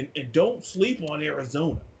Seattle. And don't sleep on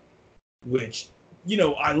Arizona, which,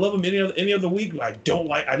 I love them any other week. I didn't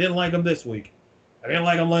like them this week. I didn't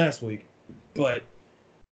like them last week. But,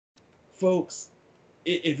 folks,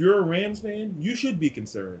 if you're a Rams fan, you should be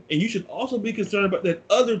concerned. And you should also be concerned about that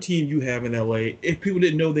other team you have in LA if people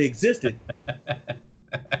didn't know they existed.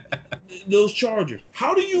 Those Chargers.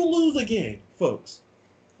 How do you lose a game, folks?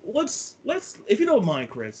 Let's if you don't mind,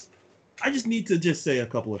 Chris, I just need to say a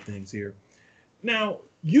couple of things here. Now,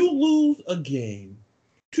 you lose a game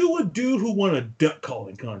to a dude who won a duck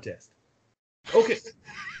calling contest. Okay.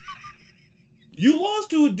 You lost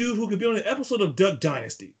to a dude who could be on an episode of Duck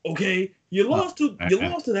Dynasty. Okay, you lost to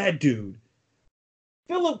that dude.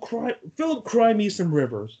 Philip, cry me some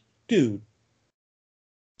rivers, dude.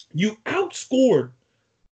 You outscored.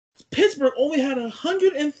 Pittsburgh only had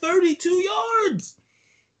 132 yards,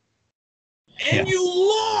 and you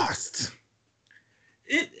lost.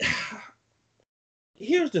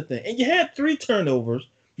 Here's the thing, and you had 3 turnovers.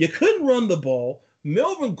 You couldn't run the ball.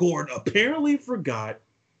 Melvin Gordon apparently forgot.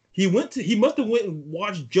 He must have went and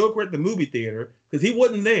watched Joker at the movie theater because he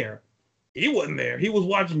wasn't there. He wasn't there. He was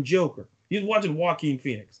watching Joker. He was watching Joaquin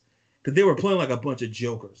Phoenix because they were playing like a bunch of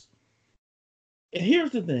jokers. And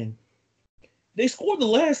here's the thing. They scored the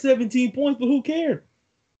last 17 points, but who cared?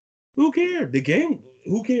 Who cared? The game,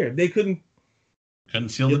 who cared? They couldn't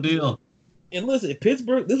seal the deal. And listen,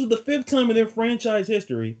 Pittsburgh, this was the 5th time in their franchise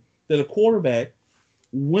history that a quarterback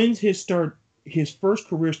wins his first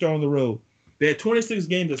career start on the road. They had 26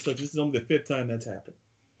 games as such. This is only the 5th time that's happened.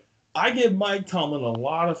 I give Mike Tomlin a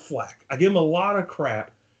lot of flack. I give him a lot of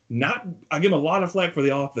crap. I give him a lot of flack for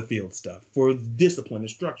the off-the-field stuff, for discipline and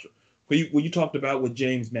structure. What you talked about with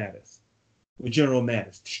James Mattis, with General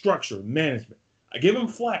Mattis, structure, management. I give him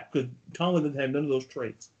flack because Tomlin didn't have none of those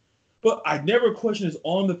traits. But I never question his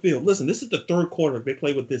on the field. Listen, this is the 3rd quarter they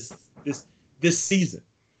played with this season.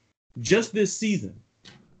 Just this season.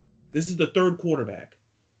 This is the 3rd quarterback.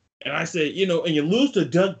 And I say, and you lose to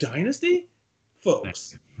Duck Dynasty?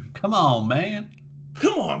 Folks. Come on, man.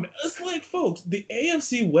 Come on, man. It's like, folks, the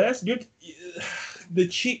AFC West,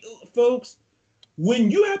 folks,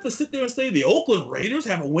 when you have to sit there and say the Oakland Raiders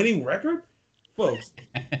have a winning record, folks,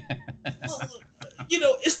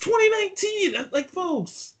 it's 2019. Like,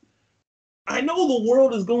 folks, I know the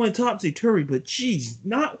world is going topsy-turvy, but geez,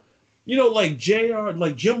 not, like Jim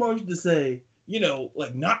Ross used to say,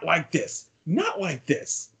 not like this. Not like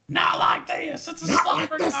this. Not like this. It's a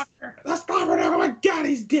slobber knocker. A slobber knocker. Oh my God,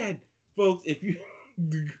 he's dead, folks.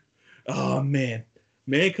 Oh man,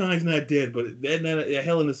 mankind's not dead, but that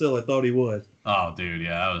Hell in a Cell, I thought he was. Oh, dude,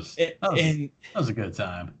 yeah, that was a good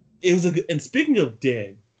time. It was and speaking of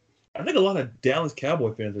dead, I think a lot of Dallas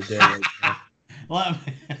Cowboy fans are dead right now.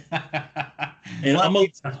 And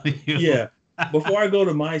yeah. Before I go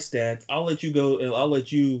to my stats, I'll let you go, and I'll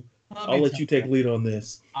let you take lead on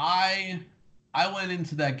this. I went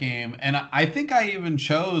into that game, and I think I even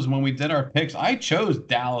chose, when we did our picks, I chose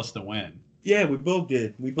Dallas to win. Yeah, we both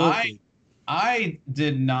did. I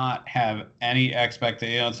did not have any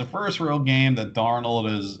expectation. It's the first real game that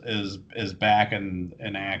Darnold is back in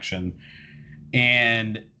action,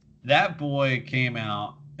 and that boy came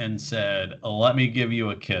out and said, "Let me give you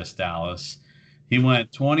a kiss, Dallas." He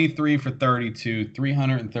went 23 for 32,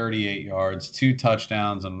 338 yards, 2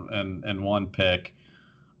 touchdowns, and 1 pick.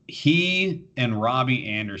 He and Robbie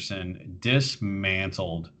Anderson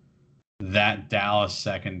dismantled that Dallas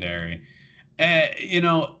secondary.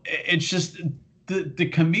 It's just the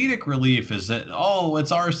comedic relief is that, oh,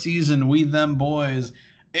 it's our season, we them boys.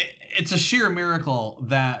 It's a sheer miracle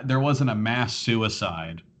that there wasn't a mass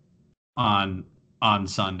suicide on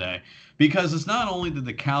Sunday, because it's not only did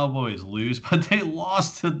the Cowboys lose, but they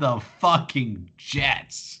lost to the fucking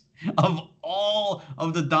Jets. Of all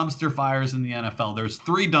of the dumpster fires in the NFL, there's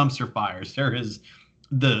 3 dumpster fires. There is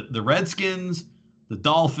the Redskins, the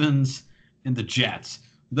Dolphins, and the Jets.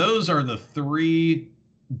 Those are the 3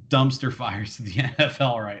 dumpster fires in the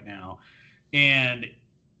NFL right now. And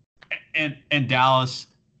Dallas,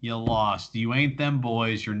 you lost. You ain't them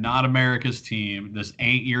boys. You're not America's team. This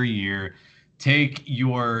ain't your year. Take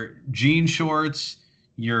your jean shorts,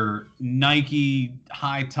 your Nike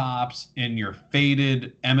high tops, and your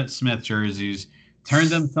faded Emmitt Smith jerseys, turn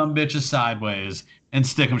them some bitches sideways, and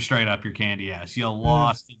stick them straight up your candy ass. You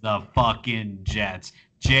lost to the fucking Jets.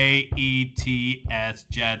 Jets,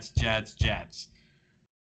 Jets.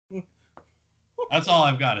 That's all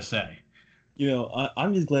I've got to say.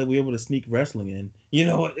 I'm just glad we were able to sneak wrestling in.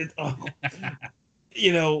 I'm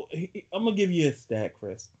gonna give you a stat,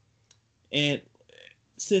 Chris. And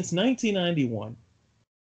since 1991,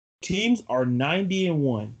 teams are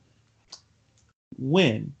 90-1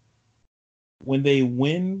 when they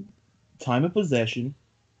win time of possession,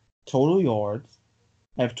 total yards,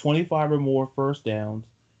 have 25 or more first downs,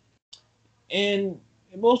 and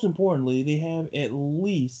most importantly, they have at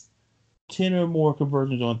least 10 or more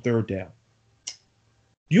conversions on third down. Do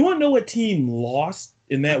you want to know what team lost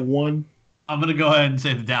in that one? I'm going to go ahead and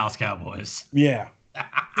say the Dallas Cowboys. Yeah.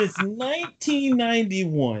 It's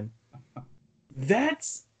 1991.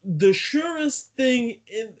 That's the surest thing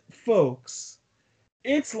in, folks.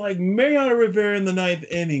 It's like Mariano Rivera in the 9th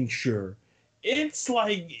inning, sure. It's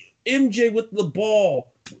like MJ with the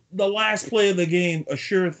ball, the last play of the game, a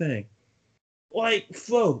sure thing. Like,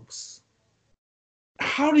 folks,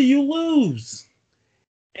 how do you lose?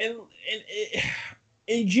 And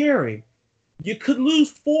Jerry, you could lose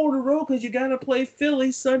 4 in a row because you got to play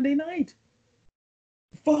Philly Sunday night.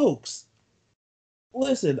 Folks,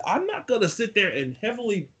 listen, I'm not going to sit there and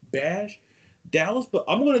heavily bash Dallas, but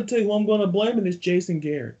I'm going to tell you who I'm going to blame, and it's Jason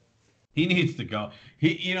Garrett. He needs to go.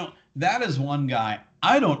 That is one guy.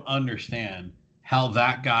 I don't understand how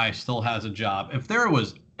that guy still has a job. If there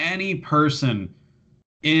was any person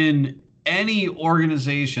in any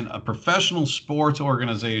organization, a professional sports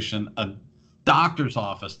organization, a doctor's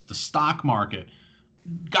office, the stock market,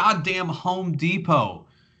 goddamn Home Depot,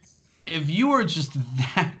 if you are just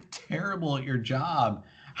that terrible at your job,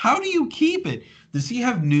 how do you keep it? Does he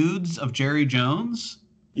have nudes of Jerry Jones?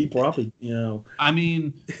 He probably, I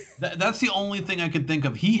mean, that's the only thing I could think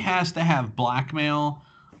of. He has to have blackmail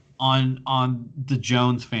on the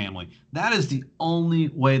Jones family. That is the only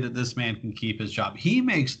way that this man can keep his job. He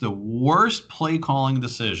makes the worst play calling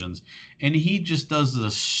decisions, and he just does the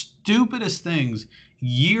stupidest things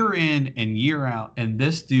year in and year out. And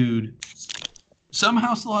this dude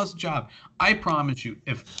somehow still has a job. I promise you,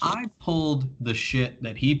 if I pulled the shit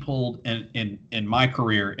that he pulled in my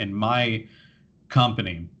career, in my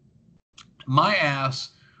company, my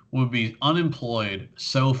ass would be unemployed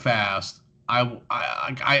so fast.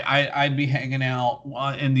 I'd be hanging out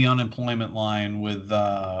in the unemployment line with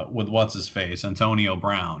what's his face, Antonio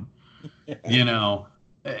Brown.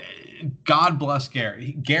 God bless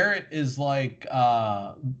Garrett. Garrett is like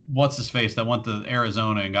what's his face that went to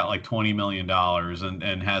Arizona and got like $20 million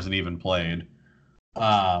and hasn't even played.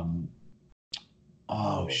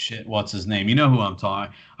 Shit, what's his name? You know who I'm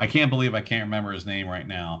talking. I can't believe I can't remember his name right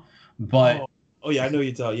now. But I know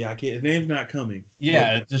you talk. Yeah, I can't. His name's not coming.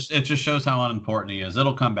 Yeah, it just shows how unimportant he is.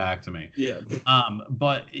 It'll come back to me. Yeah.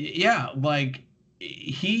 But yeah, like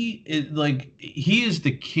he is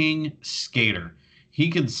the king skater. He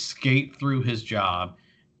can skate through his job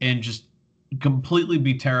and just completely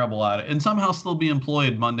be terrible at it and somehow still be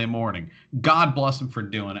employed Monday morning. God bless him for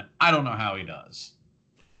doing it. I don't know how he does.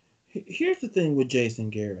 Here's the thing with Jason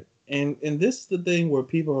Garrett. And this is the thing where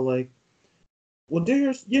people are like, well,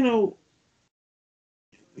 here's the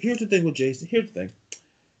thing with Jason. Here's the thing.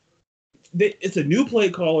 It's a new play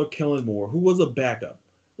caller, Kellen Moore, who was a backup.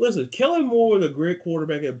 Listen, Kellen Moore was a great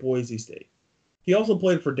quarterback at Boise State. He also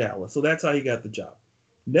played for Dallas, so that's how he got the job.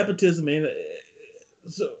 Nepotism, man.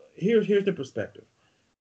 So here's the perspective.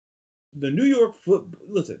 The New York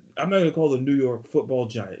listen, I'm not gonna call the New York Football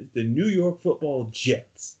Giants. The New York Football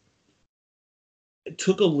Jets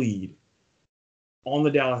took a lead on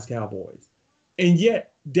the Dallas Cowboys, and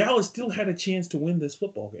yet Dallas still had a chance to win this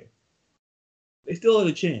football game. They still had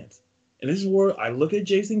a chance, and this is where I look at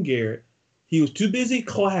Jason Garrett. He was too busy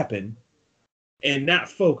clapping and not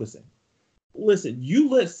focusing. Listen, you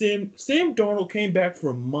let Sam Darnold came back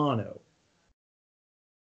from mono.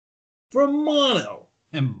 From mono.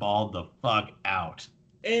 And balled the fuck out.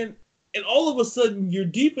 And all of a sudden your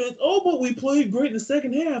defense, oh, but we played great in the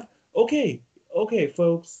second half. Okay,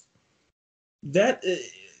 folks. That's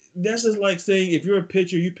just like saying if you're a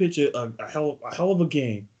pitcher, you pitch a hell of a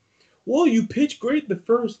game. Well, you pitched great the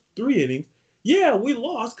first 3 innings. Yeah, we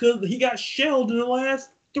lost because he got shelled in the last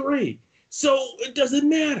 3. So it doesn't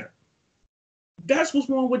matter. That's what's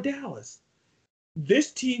wrong with Dallas.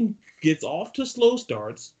 This team gets off to slow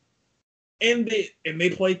starts, and they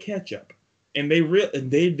play catch up, and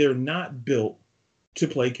they're not built to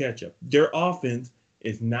play catch up. Their offense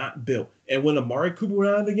is not built. And when Amari Cooper went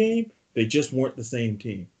out of the game, they just weren't the same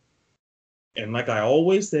team. And like I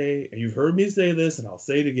always say, and you've heard me say this, and I'll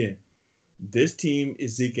say it again, this team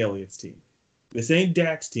is Zeke Elliott's team. This ain't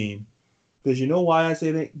Dak's team, because you know why I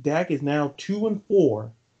say that? Dak is now 2-4.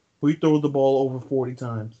 We throw the ball over 40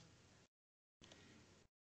 times.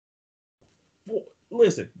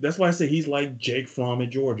 Listen, that's why I say he's like Jake Fromm in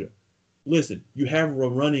Georgia. Listen, you have a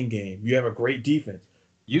running game. You have a great defense.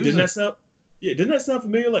 Didn't that sound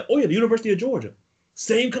familiar? Like, oh yeah, the University of Georgia.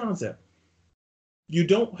 Same concept. You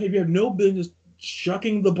have no business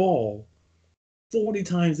chucking the ball 40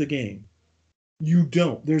 times a game. You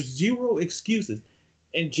don't. There's zero excuses.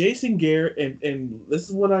 And Jason Garrett, and this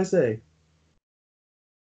is what I say.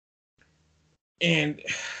 And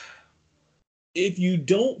if you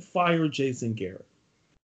don't fire Jason Garrett,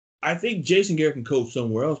 I think Jason Garrett can coach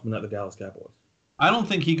somewhere else, but not the Dallas Cowboys. I don't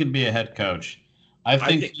think he could be a head coach. I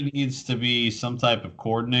think he needs to be some type of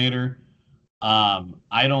coordinator.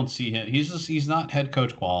 I don't see him. He's not head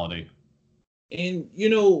coach quality. And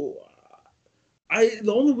the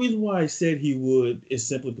only reason why I said he would is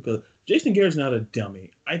simply because Jason Garrett's not a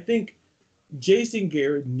dummy. I think Jason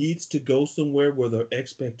Garrett needs to go somewhere where the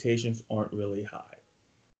expectations aren't really high.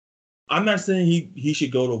 I'm not saying he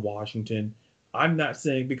should go to Washington. I'm not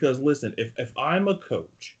saying, because listen, if I'm a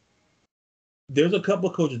coach, there's a couple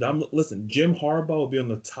of coaches Jim Harbaugh will be on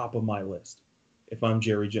the top of my list if I'm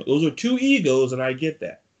Jerry Jones. Those are 2 egos, and I get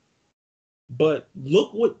that. But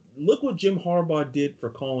look what Jim Harbaugh did for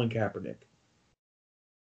Colin Kaepernick.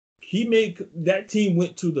 That team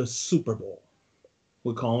went to the Super Bowl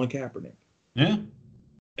with Colin Kaepernick. Yeah.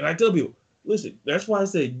 And I tell people, listen, that's why I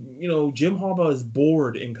say, Jim Harbaugh is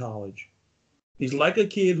bored in college. He's like a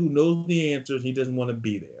kid who knows the answers. He doesn't want to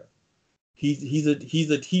be there.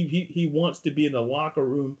 He wants to be in the locker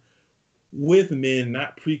room with men,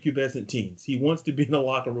 not prepubescent teens. He wants to be in the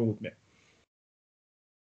locker room with men.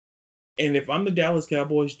 And if I'm the Dallas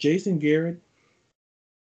Cowboys, Jason Garrett,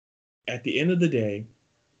 at the end of the day,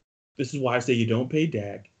 this is why I say you don't pay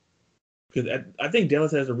Dak, because I think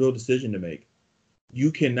Dallas has a real decision to make.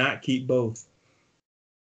 You cannot keep both.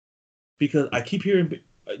 Because I keep hearing,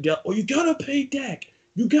 oh, you gotta pay Dak.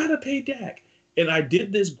 You gotta pay Dak. And I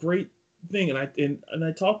did this great thing, and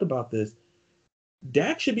I talked about this.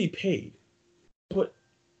 Dak should be paid, but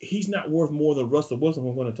he's not worth more than Russell Wilson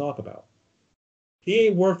we're going to talk about. He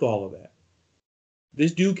ain't worth all of that.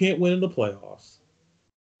 This dude can't win in the playoffs.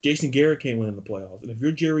 Jason Garrett can't win in the playoffs. And if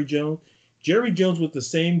you're Jerry Jones was the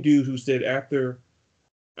same dude who said after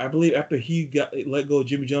he got let go of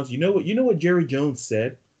Jimmy Johnson, you know what Jerry Jones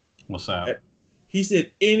said? What's that? He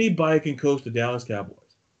said anybody can coach the Dallas Cowboys.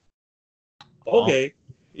 Okay.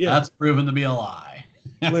 Yeah. That's proven to be a lie.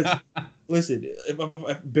 Listen,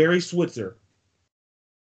 if Barry Switzer,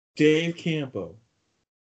 Dave Campo,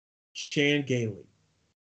 Chan Gailey,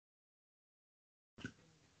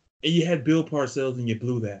 and you had Bill Parcells and you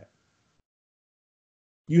blew that.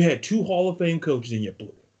 You had 2 Hall of Fame coaches and you blew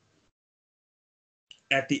it.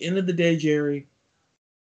 At the end of the day, Jerry,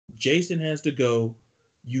 Jason has to go.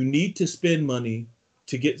 You need to spend money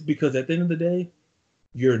because at the end of the day,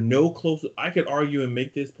 you're no closer. I could argue and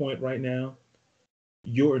make this point right now.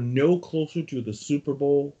 You're no closer to the Super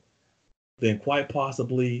Bowl than quite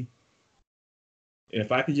possibly. And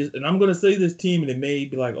if I could and I'm going to say this team, and it may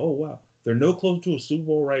be like, oh, wow, they're no closer to a Super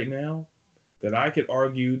Bowl right now than I could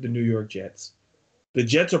argue the New York Jets. The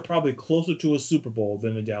Jets are probably closer to a Super Bowl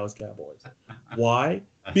than the Dallas Cowboys. Why?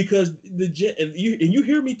 Because the Jets, and you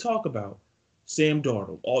hear me talk about Sam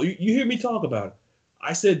Darnold. You hear me talk about it.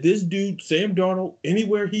 I said this dude, Sam Darnold,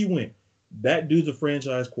 anywhere he went, that dude's a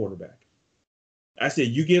franchise quarterback. I said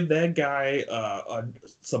you give that guy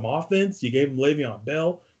some offense, you gave him Le'Veon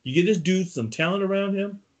Bell, you give this dude some talent around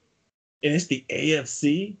him, and it's the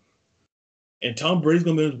AFC, and Tom Brady's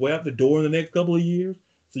gonna be on his way out the door in the next couple of years.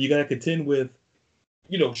 So you got to contend with,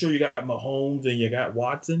 sure you got Mahomes and you got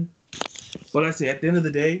Watson, but I say at the end of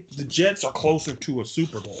the day, the Jets are closer to a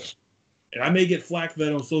Super Bowl, and I may get flack for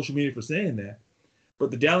that on social media for saying that,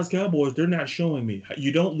 but the Dallas Cowboys, they're not showing me.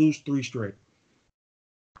 You don't lose 3 straight.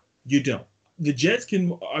 You don't. The Jets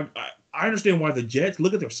can. I understand why the Jets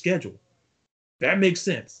look at their schedule. That makes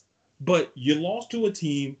sense, but you lost to a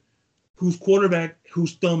team whose quarterback,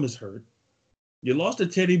 whose thumb is hurt. You lost to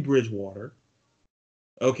Teddy Bridgewater,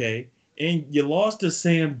 okay, and you lost to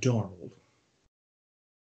Sam Darnold,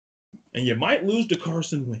 and you might lose to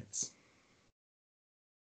Carson Wentz.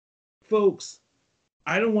 Folks,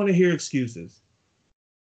 I don't want to hear excuses.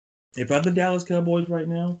 If I'm the Dallas Cowboys right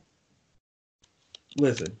now,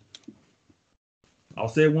 listen, I'll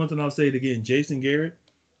say it once and I'll say it again. Jason Garrett,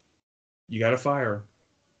 you got to fire him.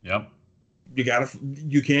 Yep. You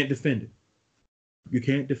can't defend it. You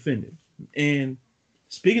can't defend it. And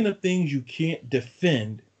speaking of things you can't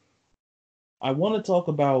defend, I want to talk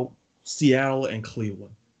about Seattle and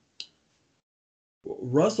Cleveland.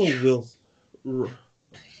 Russell Wilson,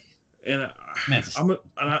 and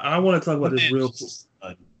I want to talk about this real quick.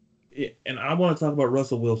 And I want to talk about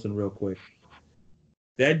Russell Wilson real quick.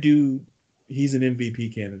 That dude, he's an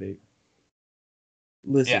MVP candidate.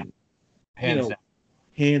 Listen, hands down.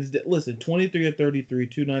 Listen, 23 of 33,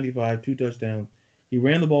 295, 2 touchdowns. He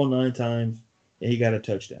ran the ball 9 times, and he got a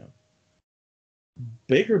touchdown.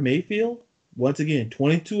 Baker Mayfield, once again,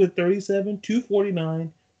 22 of 37,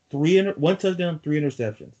 249, 1 touchdown, 3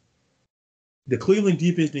 interceptions. The Cleveland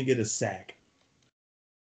defense didn't get a sack.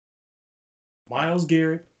 Myles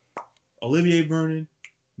Garrett, Olivier Vernon,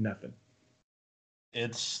 nothing.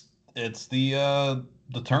 It's the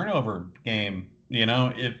turnover game.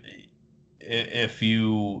 If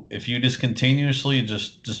you just continuously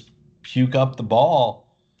just puke up the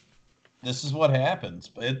ball, this is what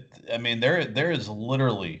happens. There is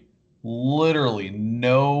literally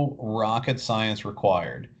no rocket science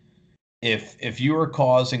required. If you are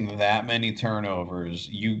causing that many turnovers,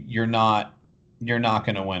 you're not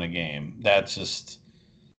going to win a game. That's just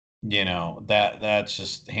that's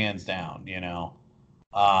just hands down.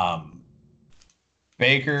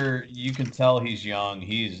 Baker, you can tell he's young.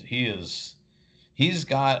 He's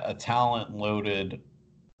got a talent loaded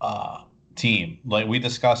team. Like we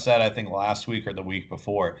discussed that I think last week or the week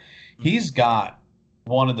before. He's got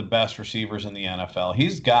one of the best receivers in the NFL.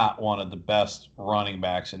 He's got one of the best running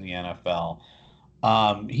backs in the NFL.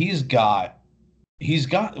 He's got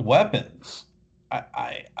weapons.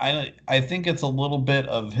 I think it's a little bit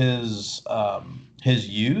of his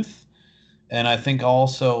youth, and I think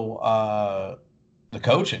also the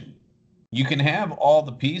coaching. You can have all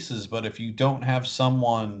the pieces, but if you don't have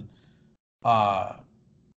someone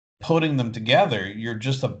putting them together,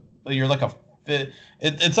 it's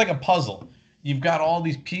like a puzzle. You've got all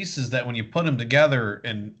these pieces that when you put them together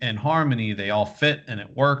in harmony, they all fit and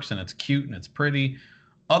it works and it's cute and it's pretty.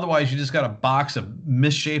 Otherwise, you just got a box of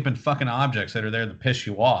misshapen fucking objects that are there to piss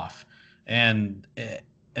you off, and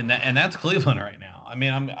that's Cleveland right now. I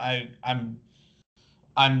mean,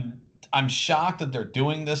 I'm shocked that they're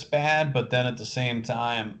doing this bad, but then at the same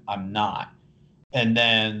time, I'm not. And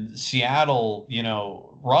then Seattle,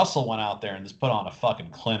 Russell went out there and just put on a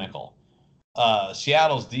fucking clinical.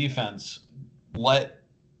 Seattle's defense let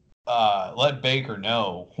Baker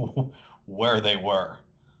know where they were.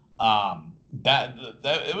 That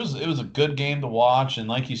it was a good game to watch, and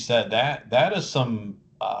like you said, that is some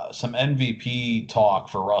MVP talk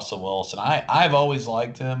for Russell Wilson. I've always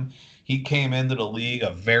liked him. He came into the league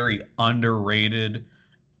a very underrated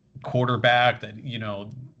quarterback that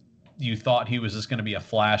you thought he was just going to be a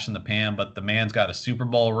flash in the pan, but the man's got a Super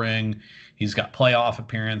Bowl ring, he's got playoff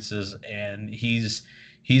appearances, and he's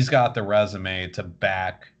got the resume to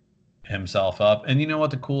back himself up. And you know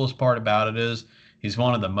what the coolest part about it is? He's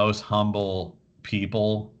one of the most humble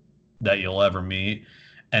people that you'll ever meet.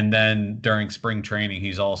 And then during spring training,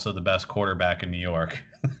 he's also the best quarterback in New York.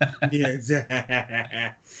 Yeah,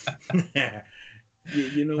 exactly.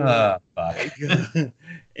 you know, and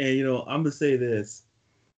I'm gonna say this,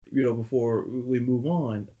 before we move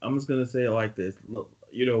on, I'm just gonna say it like this. Look,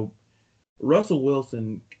 Russell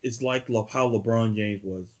Wilson is like how LeBron James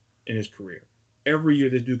was in his career. Every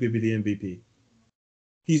year, this dude could be the MVP.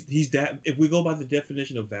 He's that. If we go by the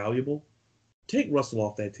definition of valuable, take Russell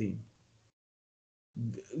off that team.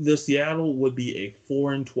 The Seattle would be a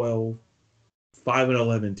 4-12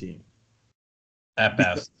 5-11 team At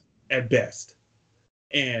best. at best.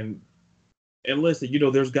 And listen,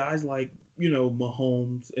 there's guys like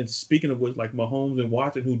Mahomes, and speaking of which, like Mahomes and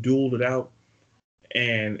Watson, who dueled it out,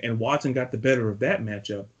 and Watson got the better of that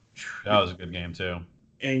matchup. That was a good game too.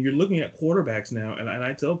 And you're looking at quarterbacks now, and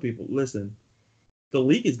I tell people, listen, the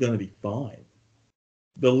league is going to be fine.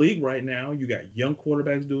 The league right now, you got young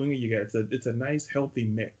quarterbacks doing it. You got it's a nice, healthy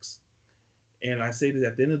mix. And I say that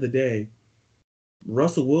at the end of the day,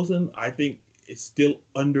 Russell Wilson, I think, is still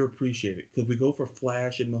underappreciated because we go for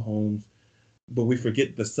flash in Mahomes, but we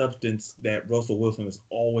forget the substance that Russell Wilson has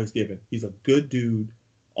always given. He's a good dude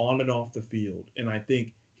on and off the field, and I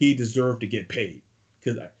think he deserved to get paid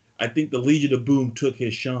because I think the Legion of Boom took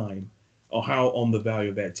his shine on the value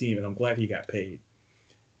of that team, and I'm glad he got paid.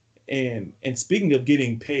 And speaking of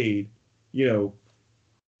getting paid,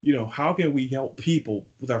 how can we help people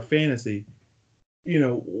with our fantasy?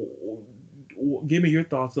 Give me your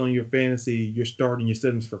thoughts on your fantasy, your start and your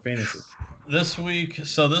settings for fantasy. This week,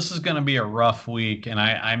 so this is going to be a rough week, and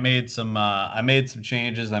I made some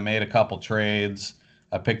changes. I made a couple trades.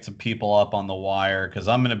 I picked some people up on the wire because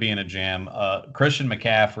I'm going to be in a jam. Christian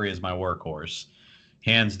McCaffrey is my workhorse,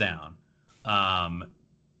 hands down.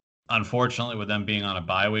 Unfortunately, with them being on a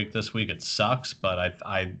bye week this week, it sucks, but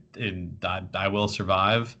I will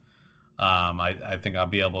survive. I think I'll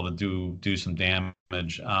be able to do some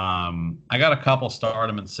damage. I got a couple start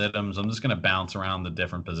 'em and sit 'ems. I'm just going to bounce around the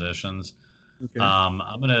different positions. Okay. I'm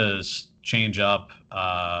going to change up, and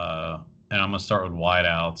I'm going to start with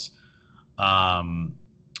wideouts.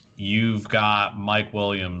 You've got Mike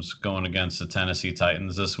Williams going against the Tennessee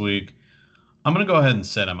Titans this week. I'm going to go ahead and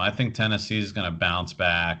sit him. I think Tennessee is going to bounce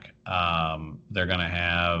back. They're going to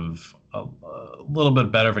have a little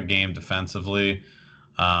bit better of a game defensively.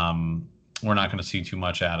 We're not going to see too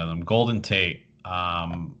much out of them. Golden Tate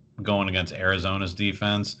going against Arizona's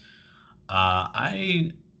defense.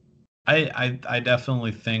 I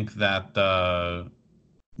definitely think that there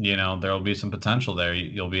will be some potential there.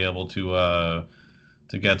 You'll be able to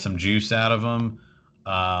get some juice out of them.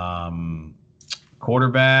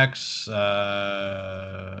 Quarterbacks,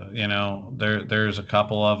 there's a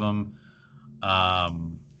couple of them.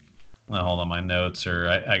 Hold on, my notes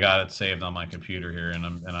I got it saved on my computer here, and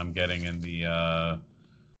I'm getting in the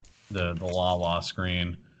la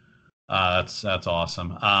screen. That's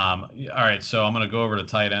awesome. All right, so I'm gonna go over to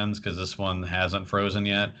tight ends because this one hasn't frozen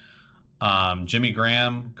yet. Jimmy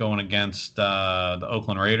Graham going against the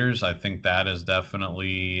Oakland Raiders. I think that is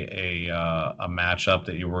definitely a matchup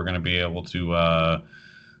that you were going to be able to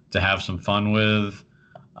have some fun with,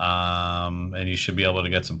 and you should be able to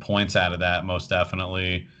get some points out of that most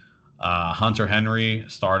definitely. Hunter Henry,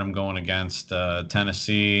 start him going against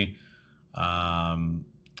Tennessee.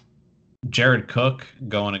 Jared Cook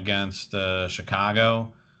going against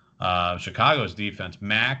Chicago. Chicago's defense,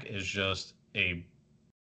 Mac is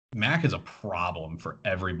a problem for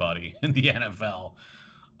everybody in the NFL.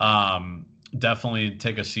 Definitely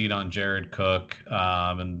take a seat on Jared Cook.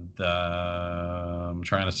 And I'm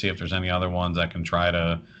trying to see if there's any other ones I can try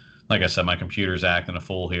to, like I said, my computer's acting a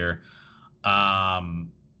fool here.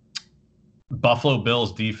 Buffalo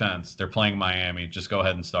Bills defense, they're playing Miami. Just go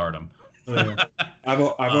ahead and start them. I've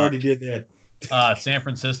already did that. San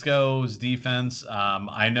Francisco's defense,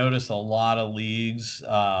 I noticed a lot of leagues,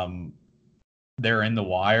 they're in the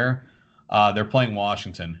wire. They're playing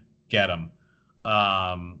Washington. Get them.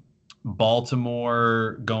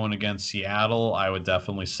 Baltimore going against Seattle. I would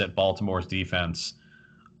definitely sit Baltimore's defense.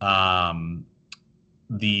 The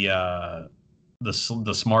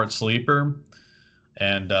smart sleeper,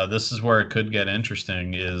 and this is where it could get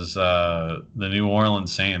interesting, is the New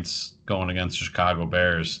Orleans Saints going against the Chicago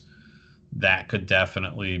Bears. That could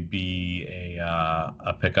definitely be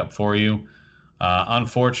a pickup for you.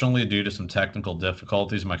 Unfortunately, due to some technical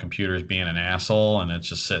difficulties, my computer is being an asshole, and it's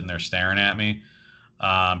just sitting there staring at me.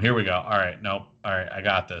 Here we go. All right. Nope. All right. I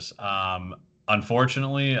got this.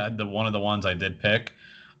 Unfortunately, one of the ones I did pick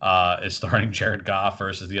is starting Jared Goff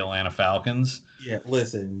versus the Atlanta Falcons. Yeah,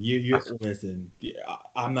 listen. You listen. Yeah,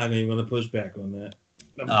 I'm not even going to push back on that.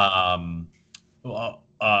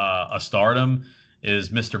 A stardom is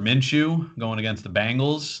Mr. Minshew going against the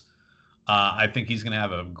Bengals. I think he's going to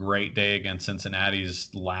have a great day against Cincinnati's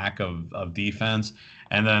lack of defense.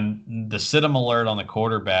 And then the sit-em alert on the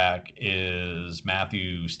quarterback is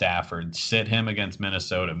Matthew Stafford. Sit him against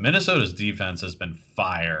Minnesota. Minnesota's defense has been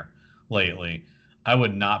fire lately. I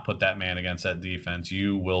would not put that man against that defense.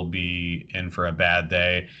 You will be in for a bad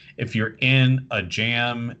day. If you're in a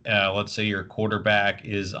jam, let's say your quarterback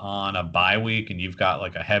is on a bye week and you've got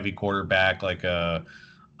like a heavy quarterback like a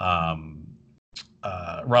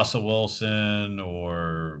Russell Wilson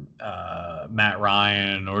or Matt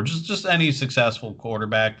Ryan or just any successful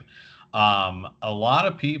quarterback. A lot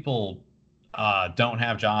of people don't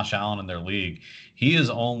have Josh Allen in their league. He is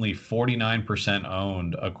only 49%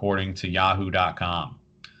 owned according to Yahoo.com.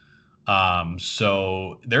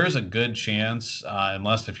 So there's a good chance,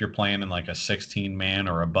 unless if you're playing in like a 16-man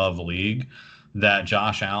or above league, that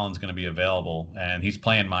Josh Allen's going to be available, and he's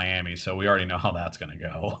playing Miami, so we already know how that's going to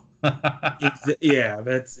go. So yeah,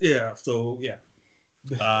 that's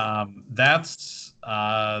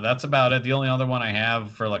about it. The only other one I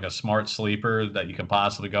have for like a smart sleeper that you can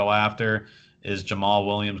possibly go after is Jamal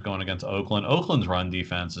Williams going against Oakland. Oakland's run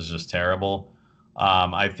defense is just terrible.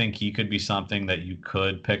 I think he could be something that you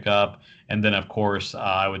could pick up. And then, of course,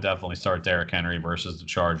 I would definitely start Derrick Henry versus the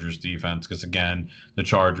Chargers defense because, again, the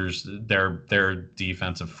Chargers, their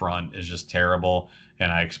defensive front is just terrible, and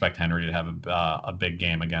I expect Henry to have a big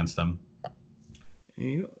game against them.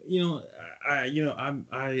 I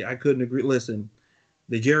couldn't agree. Listen,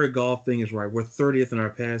 the Jared Goff thing is right. We're 30th in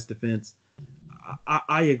our pass defense.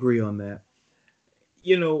 I agree on that.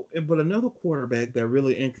 But another quarterback that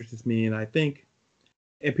really interests me, and I think,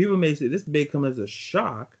 and people may say this may come as a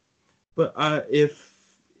shock, but I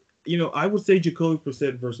would say Jacoby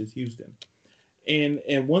Brissett versus Houston.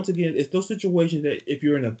 And once again, it's those situations that if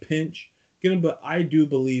you're in a pinch, get him. But I do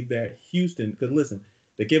believe that Houston, because listen,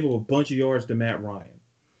 they gave up a bunch of yards to Matt Ryan.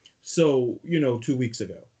 So 2 weeks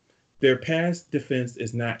ago, their pass defense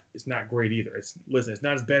is not great either. It's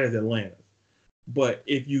not as bad as Atlanta's. But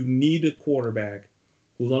if you need a quarterback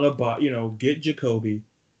who's on a bot, get Jacoby,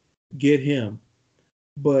 get him.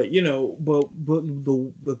 But but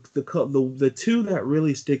the two that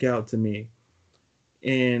really stick out to me,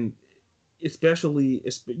 and especially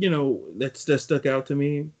that stuck out to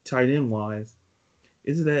me tight end wise,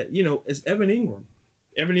 is that it's Evan Ingram.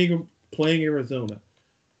 Evan Ingram playing Arizona.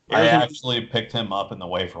 I actually picked him up in the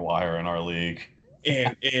waiver wire in our league.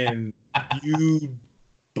 And you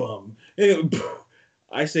bum.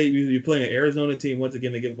 I say you're playing an Arizona team. Once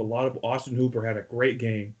again, they give up a lot of. Austin Hooper had a great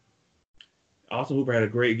game. Austin Hooper had a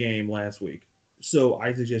great game last week. So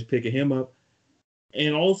I suggest picking him up.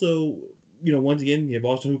 And also, once again, you have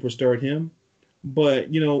Austin Hooper start him. But,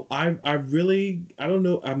 I don't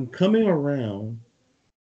know. I'm coming around.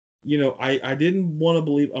 I didn't want to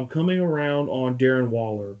believe I'm coming around on Darren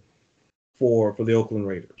Waller for the Oakland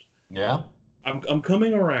Raiders. Yeah. I'm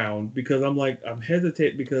coming around because I'm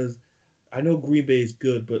hesitant because I know Green Bay is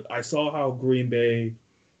good, but I saw how Green Bay,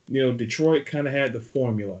 Detroit kind of had the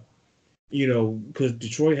formula, because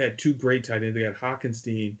Detroit had two great tight ends. They had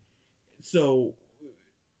Hockenstein. So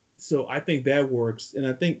I think that works. And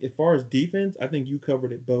I think as far as defense, I think you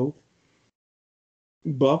covered it both.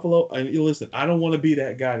 Buffalo, listen, I don't want to be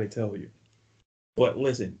that guy to tell you. But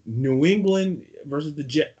listen, New England versus the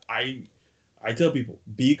Jets, I tell people,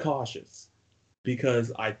 be cautious.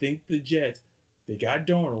 Because I think the Jets, they got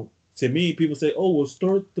Darnold. To me, people say, oh, well,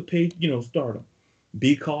 start the page, start them.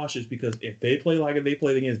 Be cautious because if they play like they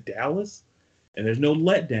played against Dallas and there's no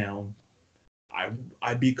letdown,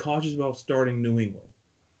 I'd be cautious about starting New England.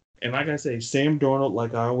 And like I say, Sam Darnold,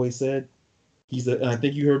 like I always said, and I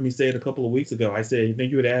think you heard me say it a couple of weeks ago. I think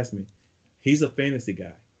you had asked me, he's a fantasy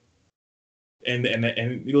guy. And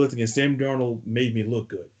listen, again, Sam Darnold made me look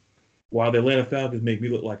good, while the Atlanta Falcons make me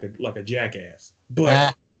look like a jackass.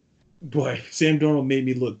 But Sam Darnold made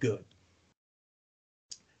me look good.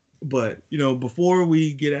 But before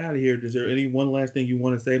we get out of here, is there one last thing you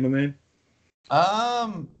want to say, my man?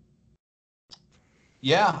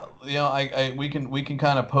 Yeah, we can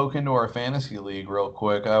kind of poke into our fantasy league real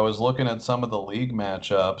quick. I was looking at some of the league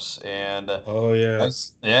matchups, and oh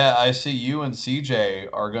yeah, I see you and CJ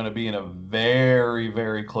are going to be in a very,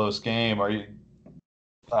 very close game. Are you?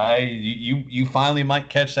 You finally might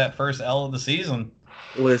catch that first L of the season.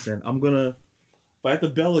 Listen, I'm gonna fight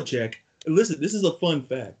the Belichick. Listen, this is a fun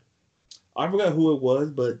fact. I forgot who it was,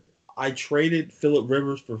 but I traded Phillip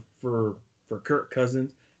Rivers for Kirk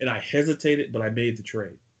Cousins. And I hesitated, but I made the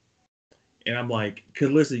trade. And I'm like,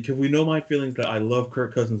 because we know my feelings that I love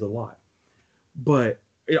Kirk Cousins a lot. But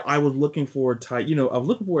I was looking for a tight end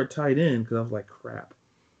because I was like, crap.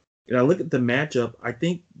 And I look at the matchup. I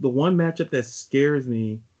think the one matchup that scares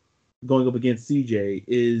me going up against CJ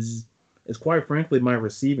is quite frankly my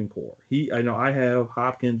receiving core. I know I have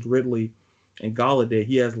Hopkins, Ridley, and Golladay.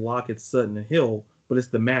 He has Lockett, Sutton, and Hill, but it's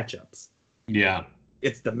the matchups. Yeah.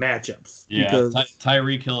 It's the matchups. Yeah, because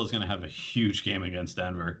Tyreek Hill is going to have a huge game against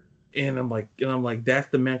Denver. And I'm like, that's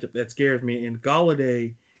the matchup that scares me. And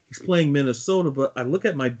Golladay, he's playing Minnesota, but I look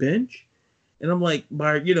at my bench, and I'm like,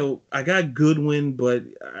 I got Goodwin, but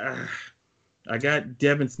I got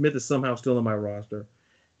Devin Smith is somehow still on my roster.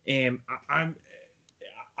 And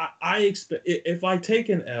I expect if I take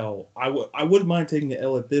an L, I wouldn't mind taking an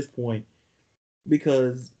L at this point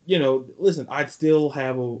because listen, I'd still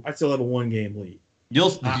have a 1 game lead. You'll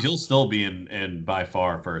still be in by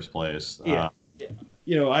far first place. Yeah,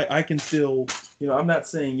 yeah. I can still, I'm not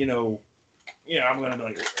saying, I'm gonna be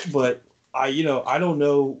like, but I don't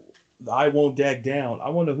know. I won't dag down. I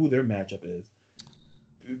want to know who their matchup is.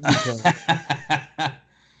 Because,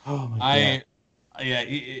 oh my god.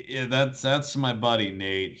 Yeah, that's my buddy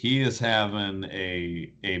Nate. He is having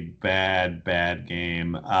a bad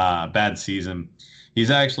game, bad season. He's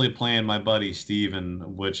actually playing my buddy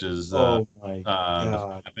Steven, which is Oh my the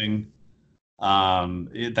god. flapping.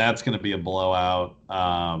 That's going to be a blowout.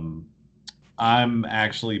 I'm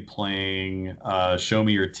actually playing Show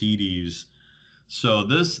Me Your TDs. So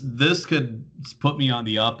this could put me on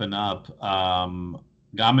the up and up. I'm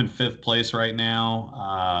in fifth place right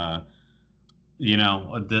now.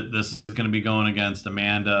 This is going to be going against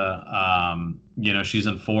Amanda. She's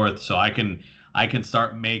in fourth, so I can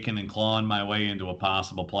start making and clawing my way into a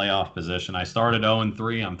possible playoff position. I started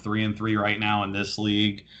 0-3. I'm 3-3 right now in this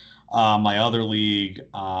league. My other league,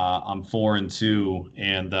 I'm 4-2,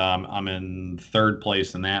 and I'm in third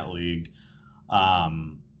place in that league.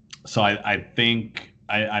 So I think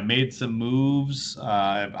I made some moves.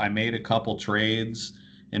 I made a couple trades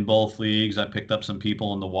in both leagues. I picked up some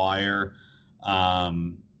people in the wire.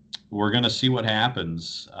 We're going to see what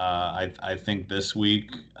happens. I think this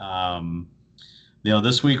week,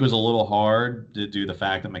 this week was a little hard due to the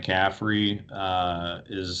fact that McCaffrey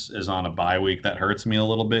is on a bye week. That hurts me a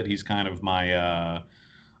little bit. He's kind of my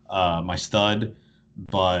stud,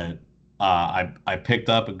 but I picked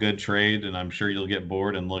up a good trade, and I'm sure you'll get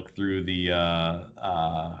bored and look through the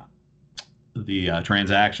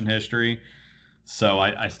transaction history. So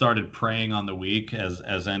I started preying on the weak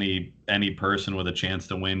as any person with a chance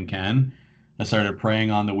to win can. I started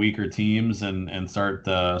preying on the weaker teams and start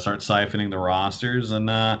siphoning the rosters,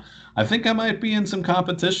 and I think I might be in some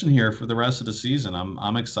competition here for the rest of the season.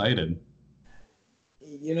 I'm excited.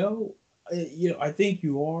 I think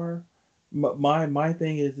you are. My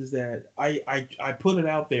thing is that I put it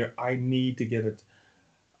out there. I need to get it.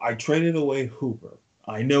 I traded away Hooper.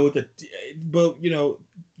 I know that, but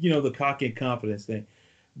the cocky and confidence thing.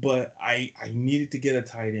 But I needed to get a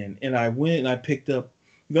tight end, and I went and I picked up.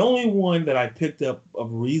 The only one that I picked up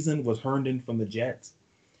of reason was Herndon from the Jets.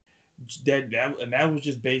 That was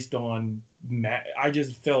just based on. I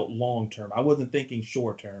just felt long term. I wasn't thinking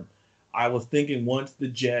short term. I was thinking once the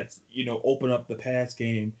Jets, open up the pass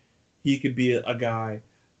game, he could be a guy.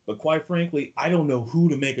 But quite frankly, I don't know who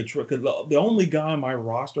to make a trade because the only guy on my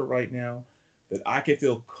roster right now that I can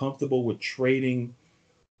feel comfortable with trading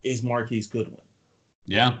is Marquise Goodwin.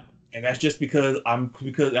 Yeah. And that's just because I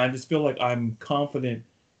just feel like I'm confident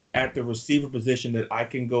at the receiver position that I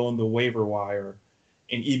can go on the waiver wire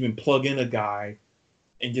and even plug in a guy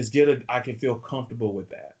and just I can feel comfortable with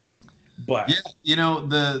that. But in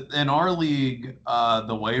our league,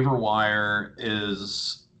 the waiver wire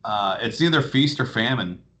is it's either feast or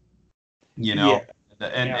famine. Yeah.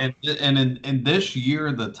 And in this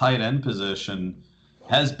year, the tight end position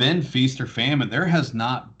has been feast or famine. There has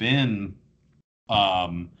not been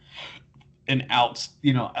an out,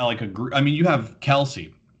 like a group. I mean, you have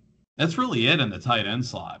Kelsey. That's really it in the tight end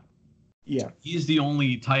slot. Yeah, he's the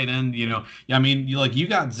only tight end. I mean, you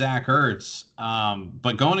got Zach Ertz,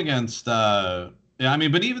 but going against, but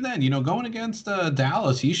even then, going against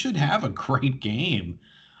Dallas, he should have a great game.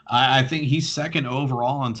 I think he's second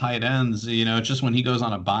overall on tight ends. It's just when he goes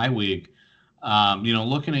on a bye week.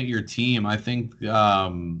 Looking at your team, I think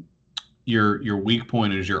your weak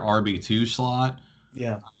point is your RB2 slot.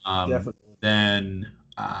 Yeah, definitely. Then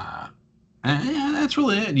yeah, that's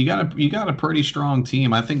really it. You got a pretty strong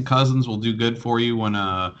team. I think Cousins will do good for you when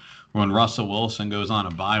Russell Wilson goes on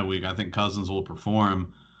a bye week. I think Cousins will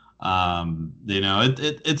perform.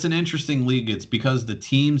 It's an interesting league. It's because the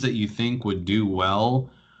teams that you think would do well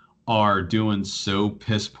are doing so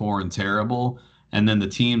piss poor and terrible, and then the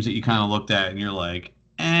teams that you kind of looked at and you're like,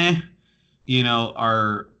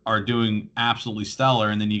 are doing absolutely stellar,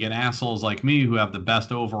 and then you get assholes like me who have the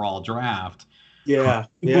best overall draft. Yeah,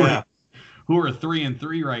 Who are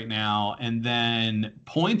 3-3 right now, and then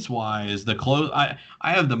points wise, I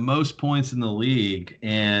have the most points in the league,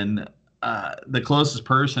 and the closest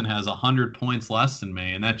person has 100 points less than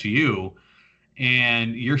me, and that's you.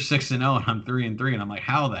 And you're 6-0, and I'm 3-3, and I'm like,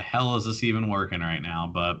 how the hell is this even working right now?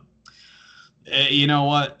 But you know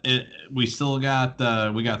what? We still got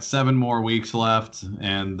 7 more weeks left,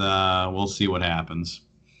 and we'll see what happens.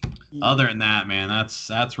 Other than that, man,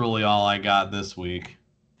 that's really all I got this week.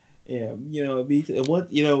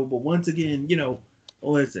 Yeah, but once again,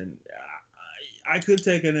 listen, I could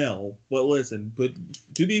take an L, but listen, but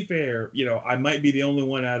to be fair, I might be the only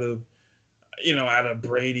one out of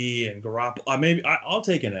Brady and Garoppolo. I'll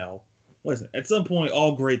take an L. Listen, at some point,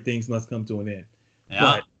 all great things must come to an end.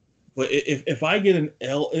 Yeah. But if I get an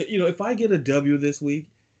L, if I get a W this week,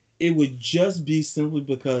 it would just be simply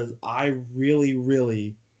because I really,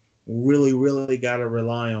 really, really, really got to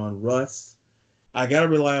rely on Russ. I got to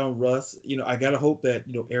rely on Russ. I got to hope that,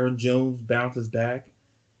 Aaron Jones bounces back,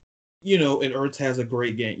 and Ertz has a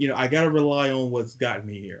great game. I got to rely on what's gotten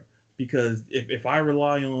me here because if I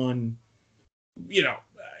rely on,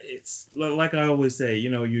 it's like I always say,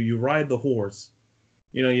 you ride the horse,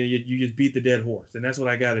 you just beat the dead horse. And that's what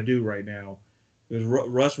I got to do right now. Because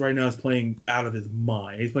Russ right now is playing out of his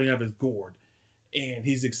mind. He's playing out of his gourd. And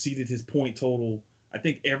he's exceeded his point total, I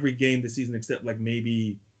think, every game this season except like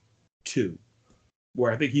maybe two,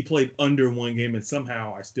 where I think he played under one game and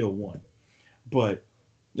somehow I still won. But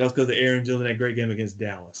that's because of Aaron Jones in that great game against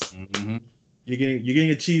Dallas. Mm-hmm. You're getting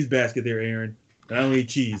a cheese basket there, Aaron. And I don't eat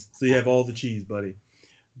cheese, so you have all the cheese, buddy.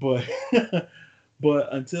 But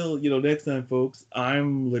but until next time, folks,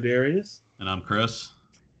 I'm Ladarius. And I'm Chris.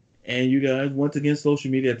 And you guys, once again,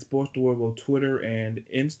 social media at Sports the World, Twitter and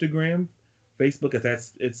Instagram. Facebook,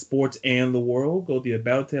 it's Sports and the World. Go to the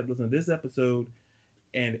About tab, listen to this episode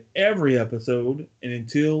and every episode. And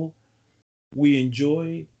until we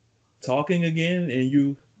enjoy talking again and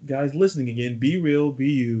you guys listening again, be real,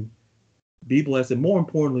 be you, be blessed, and more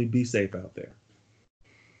importantly, be safe out there.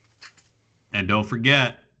 And don't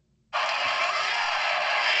forget.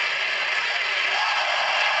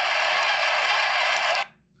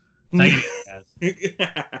 Thank you,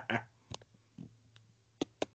 guys.